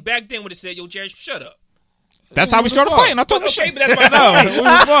 Dean back then would have said, "Yo, Jared, shut up." That's how we started fighting. I told him Okay, shit. but that's my No, point. it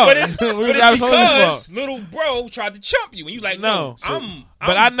was fault. But it's, We but it's got totally because fault. little bro tried to chump you, and you like, No, I'm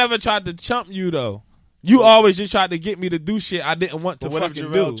but I never tried to chump you though. You always just tried to get me to do shit I didn't want to But what if fucking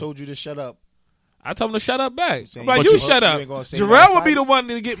Jarrell do. told you to shut up? I told him to shut up back. Saying I'm like, but you you- shut you up. ain't gonna say Jarrell that would be fight? the one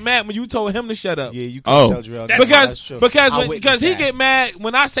to get mad when you told him to shut up. Yeah, you Oh. can't tell Jarrell. That's That's true. Because I witnessed he that. get mad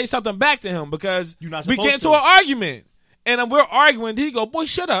when I say something back to him because You're not we supposed get into to. an argument. And we're arguing. He go, boy,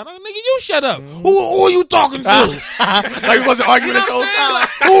 shut up. I'm like, nigga, you shut up. Mm-hmm. Who are you talking to? like we wasn't arguing this whole time.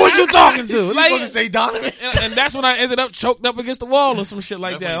 Who was you talking to? You Like, supposed to say Donovan? and that's when I ended up choked up against the wall or some shit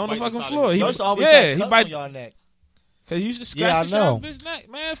like that on the fucking floor. Y'all used to always yeah, have he cuts bite on y'all neck. because he used to Yeah, I scratch the know. shit bitch neck,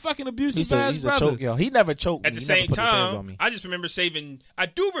 man. Fucking abusive He's ass a brother. choke, yo. He never choked At me. the He never same put his hands on time, me. I just remember saving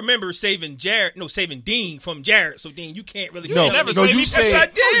Dean from Jared. So Dean, you can't really No, tell no, me. you Yes, saved- I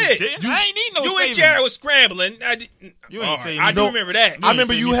did. I ain't need no You and saving. Jared was scrambling. You ain't saving I me. do No. remember that. I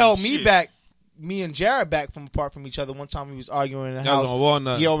remember saved you me held from me shit. back, me and Jared back from apart from each other. One time we was arguing in the That house. was on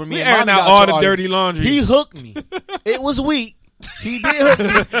Walnut. Yeah, over me We and airing Mommy out got all to the argue. dirty laundry. He hooked me. It was weak. He did hook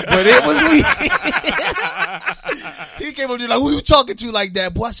me, but it was weak. He came up to me like, who you talking to like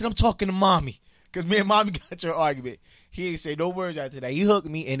that? Boy, I said, I'm talking to Mommy. Because me and Mommy got into an argument. He ain't say no words after that. He hooked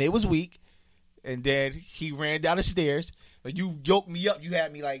me, and it was weak. And then he ran down the stairs. Like, you yoked me up. You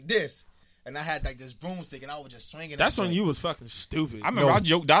had me like this. And I had like this broomstick, and I was just swinging. That's that when joint. you was fucking stupid. I remember I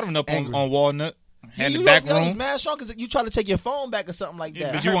joked Donovan up Angry. on Walnut. Yeah, Had you the back was room. mad strong because you tried to take your phone back or something like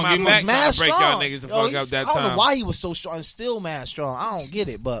that. but you I won't heard give my me- back mad trying to break strong. y'all niggas the Yo, fuck he's- up that I don't know time. why he was so strong and still mad strong. I don't get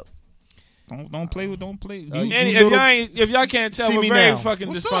it, but Don't play. And if y'all can't tell, See we're me very now. fucking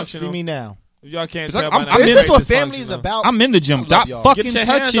What's up? dysfunctional. see me now. If y'all can't Cause tell, I'm by now, in Is we're this very what family is dysfunctional. about? I'm in the gym. love Stop y'all. fucking Get your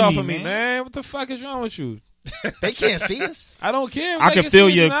hands touching off me, of me, man. man. What the fuck is wrong with you? They can't see us. I don't care. if I they can feel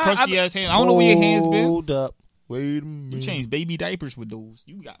see us your or not. crusty ass hands. I don't know where your hands been. Hold up. Wait a minute. You changed baby diapers with those.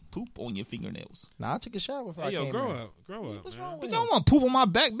 You got poop on your fingernails. Nah, I took a shower before I Hey, yo, came grow in. up. Grow up, What's man. wrong Bitch, with I don't him? want poop on my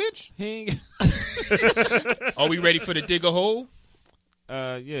back, bitch. He ain't... Are we ready for the dig a hole?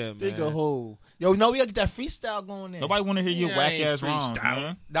 Yeah, man. Dig a hole. Yo, no, we gotta get that freestyle going in. Nobody want to hear your Yeah, I whack ain't ass rhymes, freestyling.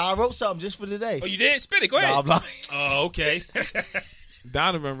 man. Nah, I wrote something just for today. Oh, you did? Spit it. Go Nah, ahead. I'm lying. Oh, okay.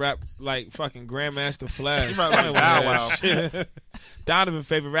 Donovan rap like fucking Grandmaster Flash. He rap like Bow Wow. Donovan's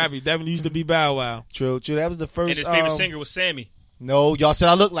favorite rapper definitely used to be Bow Wow. True. That was the first. And his favorite singer was Sammy. No, y'all said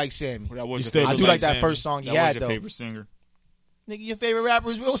I look like Sammy. That was You your still I favorite do look like that Sammy. first song That he had was your though. favorite singer. Nigga, your favorite rapper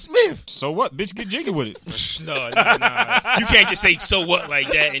is Will Smith. So what? Bitch, get jiggy with it. No. You can't just say so what like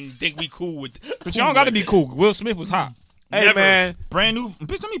that and think we cool with. But you don't got to be cool. Will Smith was hot. Hey, Never. man. Brand new.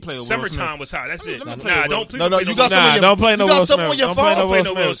 Bitch, let me play a Will Summertime Smith. was hot. That's it. Let me Nah, play don't Will. play. No, you got some on Nah, your- don't play no you got Will something Smith. on your Don't play phone? no Don't play Will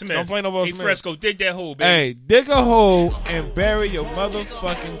no Will Smith. Smith. Don't play no Will Hey, Smith. Fresco, dig that hole, baby. Hey, dig a hole and bury your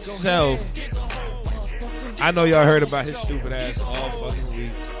motherfucking self. I know y'all heard about his stupid ass all fucking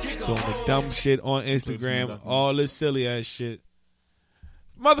week. Doing the dumb shit on Instagram. All this silly ass shit.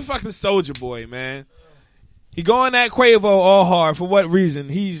 Motherfucking Soldier Boy, man. He going at Quavo all hard. For what reason?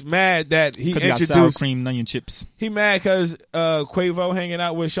 He's mad that he Because he got sour introduced... cream and onion chips. He mad because Quavo hanging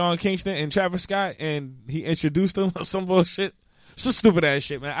out with Sean Kingston and Travis Scott, and he introduced him or some bullshit, some stupid ass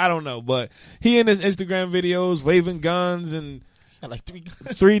shit, man. I don't know, but he in his Instagram videos waving guns and Got like 3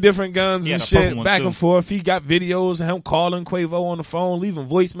 guns. 3 different guns He and had a purple shit one, back too. and forth. He got videos of him calling Quavo on the phone, leaving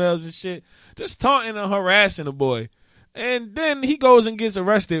voicemails and shit, just taunting and harassing the boy. And then he goes and gets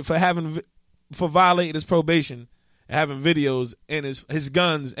arrested for violating his probation. Having videos and his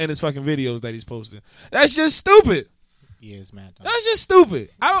guns and his fucking videos that he's posting. That's just stupid. Yeah, it's mad. That's just stupid.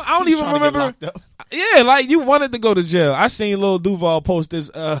 I don't He's even trying to get remember. locked up. Yeah, like you wanted to go to jail. I seen Lil Duval post this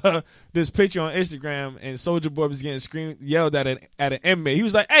this picture on Instagram, and Soulja Boy was getting yelled at an inmate. He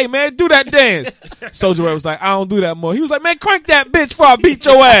was like, "Hey man, do that dance." Soulja Boy was like, "I don't do that more." He was like, "Man, crank that bitch before I beat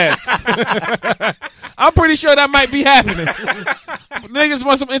your ass." I'm pretty sure that might be happening. Niggas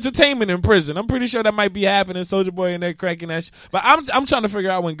want some entertainment in prison. I'm pretty sure that might be happening. Soulja Boy in there cracking that shit. But I'm trying to figure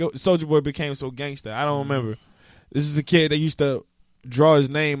out when Soulja Boy became so gangster. I don't remember. This is a kid that used to draw his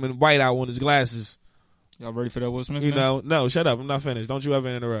name in white out on his glasses. Y'all ready for that Will Smith? You know, no, shut up. I'm not finished. Don't you ever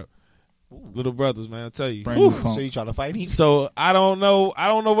interrupt. Little brothers, man, I'll tell you. So you trying to fight him? So I don't know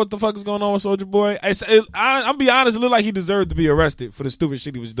what the fuck is going on with Soulja Boy. I'll be honest, it looked like he deserved to be arrested for the stupid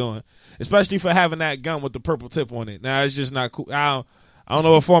shit he was doing, especially for having that gun with the purple tip on it. Now it's just not cool. I don't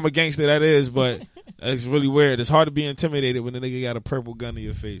know what form of gangster that is, but it's really weird. It's hard to be intimidated when a nigga got a purple gun in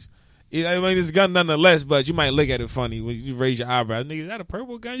your face. I mean, it's a gun nonetheless, but you might look at it funny when you raise your eyebrows. Nigga, is that a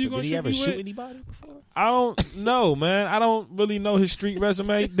purple gun you gonna shoot me with? Did he ever shoot anybody before? I don't know, man. I don't really know his street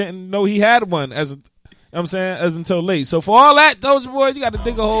resume. Didn't know he had one as until late. So for all that, Soulja Boy, you got to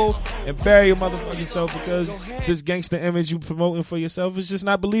dig a hole and bury your motherfucking self, because this gangster image you promoting for yourself is just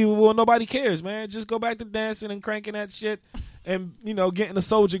not believable and nobody cares, man. Just go back to dancing and cranking that shit and, getting a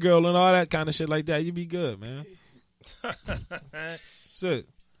soldier girl and all that kind of shit like that. You be good, man. That's it.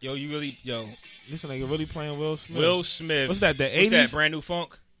 This nigga really playing Will Smith. Will Smith. What's that, the 80s? What's that, Brand New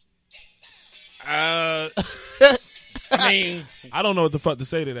Funk? I mean, I don't know what the fuck to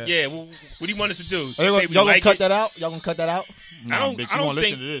say to that. Yeah, well, what do you want us to do? Y'all gonna cut that out? Y'all gonna cut that out? I don't think.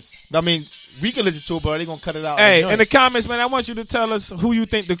 Listen to this. I mean, we can listen to it, but they gonna cut it out. Hey, in the comments, man, I want you to tell us who you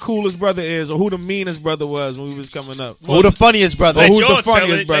think the coolest brother is, or who the meanest brother was when we was coming up. Who the funniest brother? Who's the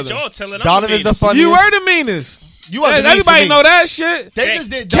funniest brother? Let y'all tell it. Donovan's the funniest. You were the meanest. You wasn't everybody know that shit. They just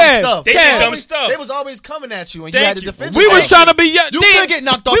did dumb stuff. They did dumb stuff. They was always coming at you, and you had to defend yourself. We was trying to be young. You couldn't get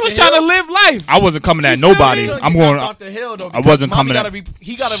knocked off. We was trying to live life. I wasn't coming at nobody. I'm going off the hill though. I wasn't coming at.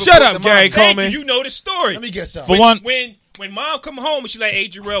 He got to shut up, Gary Coleman. You know the story. Let me get something. For one. When mom come home and she's like, "Hey,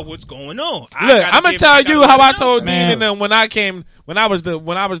 Jarrell, what's going on?" Look, I'm gonna tell you how I told Dean and them when I was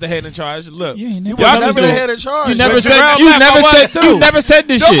the head in charge. Look, you was never the head in charge. You never said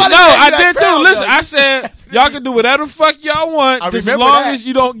this shit. No, I did too. Listen, I said y'all can do whatever the fuck y'all want, just as long as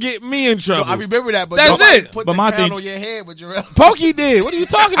you don't get me in trouble. I remember that, but that's it. Put the crown on your head with Jarrell. Pokey did. What are you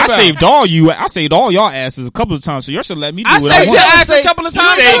talking about? I saved all y'all asses a couple of times, so y'all should let me do what I want. I saved your ass a couple of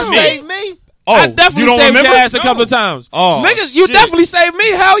times. You saved me. Oh, I definitely saved your ass a couple of times. Oh, niggas, you definitely saved me.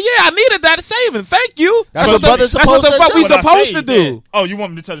 Hell yeah, I needed that saving. Thank you. That's what the fuck we supposed to do. Oh, you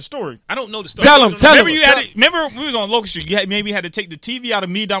want me to tell the story? I don't know the story. Tell him. Remember we was on Local Street. You maybe had to take the TV out of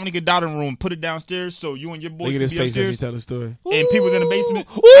me, Dominic, and Dotton room, put it downstairs so you and your boys could be upstairs. Look at his face as he tell the story. And people was in the basement.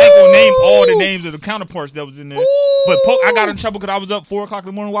 I ain't gonna name all the names of the counterparts that was in there. But I got in trouble because I was up 4 o'clock in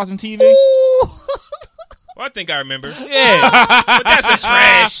the morning watching TV. Well, I think I remember. Yeah. But that's a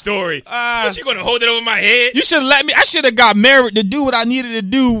trash story. What, you gonna hold it over my head? You should let me. I should have got married to do what I needed to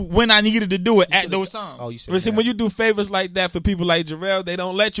do when I needed to do it at those times. Oh, you said Listen, when you do favors like that for people like Jarrell, they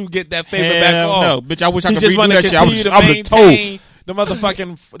don't let you get that favor Hell back off. No, bitch, I wish I could just redo that shit. I would have told the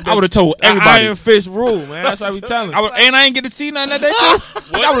motherfucking. I would have told everybody. Iron fist rule, man. That's how we telling. And I ain't get to see none of that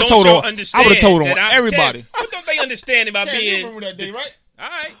too. What I would have told on everybody. What don't they understand about being? You remember that day, right? All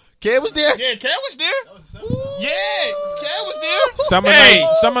right. Ken was there. Yeah, Ken was there. Yeah, Ken was there.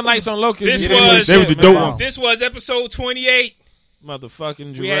 Summer nights on Locust. This was episode 28.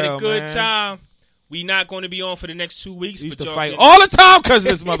 Motherfucking Jarrell, we had a good time. We not going to be on for the next 2 weeks. We used to fight all the time because of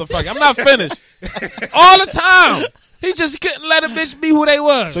this motherfucker. I'm not finished. All the time. He just couldn't let a bitch be who they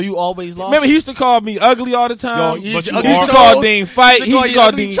was. So you always lost? Remember, he used to call me ugly all the time. He used to call Dean fight. He used to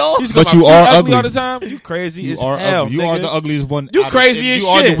call Dean. But you are ugly all the time. You crazy as hell. You are the ugliest one. You crazy as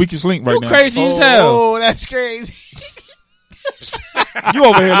shit. You are the weakest link right now. You crazy as hell. Oh, that's crazy. You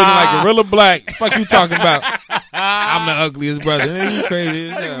over here looking like Gorilla Black. Fuck you talking about? I'm the ugliest brother. You crazy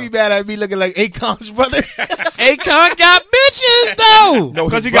as hell. You be mad at me looking like Akon's brother. Akon got bitches though. No,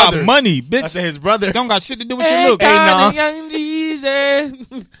 because he got money. Bitch, I said his brother don't got shit to do with your look. Akon, young Jesus.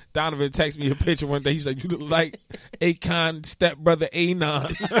 Donovan texted me a picture one day. He said, "You look like Akon stepbrother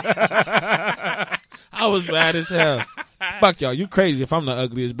Anon." I was mad as hell. Fuck y'all. You crazy if I'm the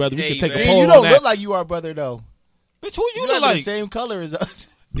ugliest brother. We can take a poll you on don't that. look like you are brother though. Bitch, who you look look like? The same color as us.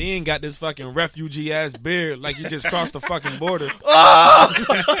 Dean got this fucking refugee ass beard like he just crossed the fucking border.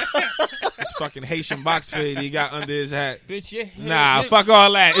 It's this fucking Haitian box fade he got under his hat. Bitch, yeah. Nah, fuck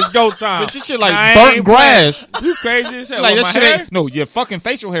all that. It's go time. Bitch, this shit like Nah, I burnt ain't grass. playing. You crazy as hell. Like What, that my shit hair? ain't. No, your fucking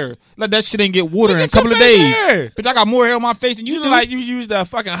facial hair. Like that shit ain't get water in a Look at your couple of facial days. hair. Bitch, I got more hair on my face than you You do. look like you used a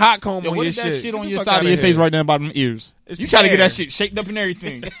fucking hot comb Yo, on what your is that shit Get on the your fuck side of outta your face here. right now about them ears? It's You try to get hair. that shit shaped up and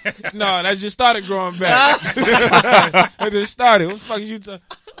everything. No, that just started growing back. It just started. What the fuck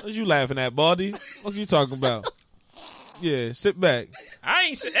what you laughing at, Baldy? What you talking about? Yeah, sit back. I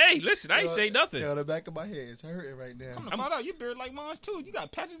ain't say. Hey, listen, I ain't say nothing. Yo, the back of my head is hurting right now. I'm gonna find out your beard like mine too. You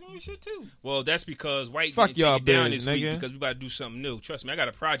got patches in your shit too. Well, that's because White Fuck didn't y'all take it down bears, this week nigga. because we about to do something new. Trust me, I got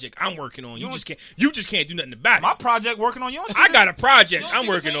a project I'm working on. You just can't do nothing about it. My project working on your shit. I got a project You don't I'm see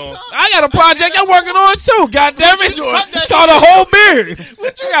the working same on. time? I got a project I'm working on too. God damn it! you cut that It's called a whole beard.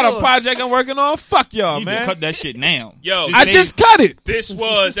 I got a doing? project I'm working on. Fuck y'all, You man. can cut that shit now. Yo, I just cut it. this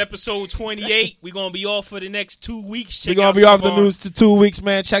was episode 28. We're gonna be off for the next 2 weeks. We're Check gonna out be some off the of our- news to 2 weeks,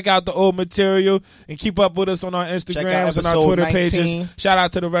 man. Check out the old material and keep up with us on our Instagrams and our episode Twitter 19. pages. Shout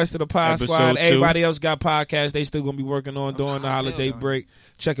out to the rest of the pod Episode squad. 2. Everybody else got podcasts they still gonna be working on during the holiday break.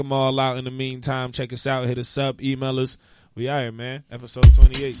 Check them all out. In the meantime, check us out. Hit us up. Email us. We out here, man. Episode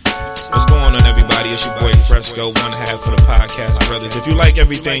 28. What's going on, everybody? It's your boy Fresco, one half of the Podcast Brothers. If you like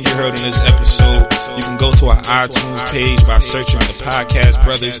everything you heard in this episode, you can go to our iTunes page by searching the Podcast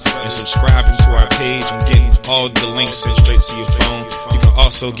Brothers and subscribing to our page and getting all the links sent straight to your phone. You can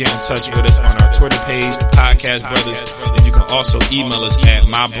also get in touch with us on our Twitter page, Podcast Brothers, and you can also email us at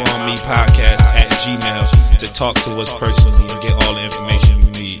mybromepodcast@gmail to talk to us personally and get all the information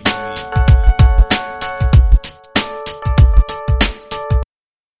you need.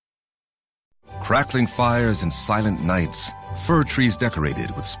 Crackling fires and silent nights, fir trees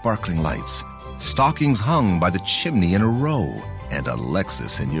decorated with sparkling lights, stockings hung by the chimney in a row, and a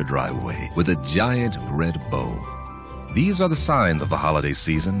Lexus in your driveway with a giant red bow. These are the signs of the holiday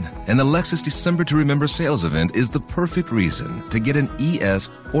season, and the Lexus December to Remember sales event is the perfect reason to get an ES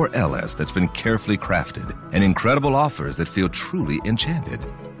or LS that's been carefully crafted and incredible offers that feel truly enchanted.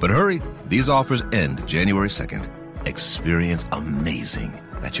 But hurry, these offers end January 2nd. Experience amazing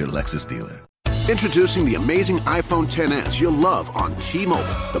at your Lexus dealer. Introducing the amazing iPhone XS you'll love on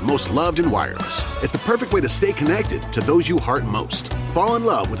T-Mobile, the most loved in wireless. It's the perfect way to stay connected to those you heart most. Fall in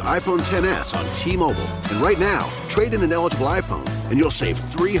love with iPhone XS on T-Mobile. And right now, trade in an eligible iPhone and you'll save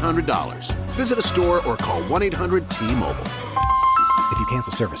 $300. Visit a store or call 1-800-T-Mobile. If you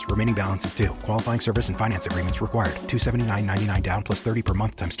cancel service, remaining balance is due. Qualifying service and finance agreements required. $279.99 down plus 30 per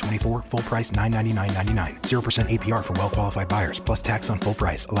month times 24. Full price $999.99. 0% APR for well-qualified buyers plus tax on full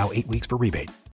price. Allow 8 weeks for rebate.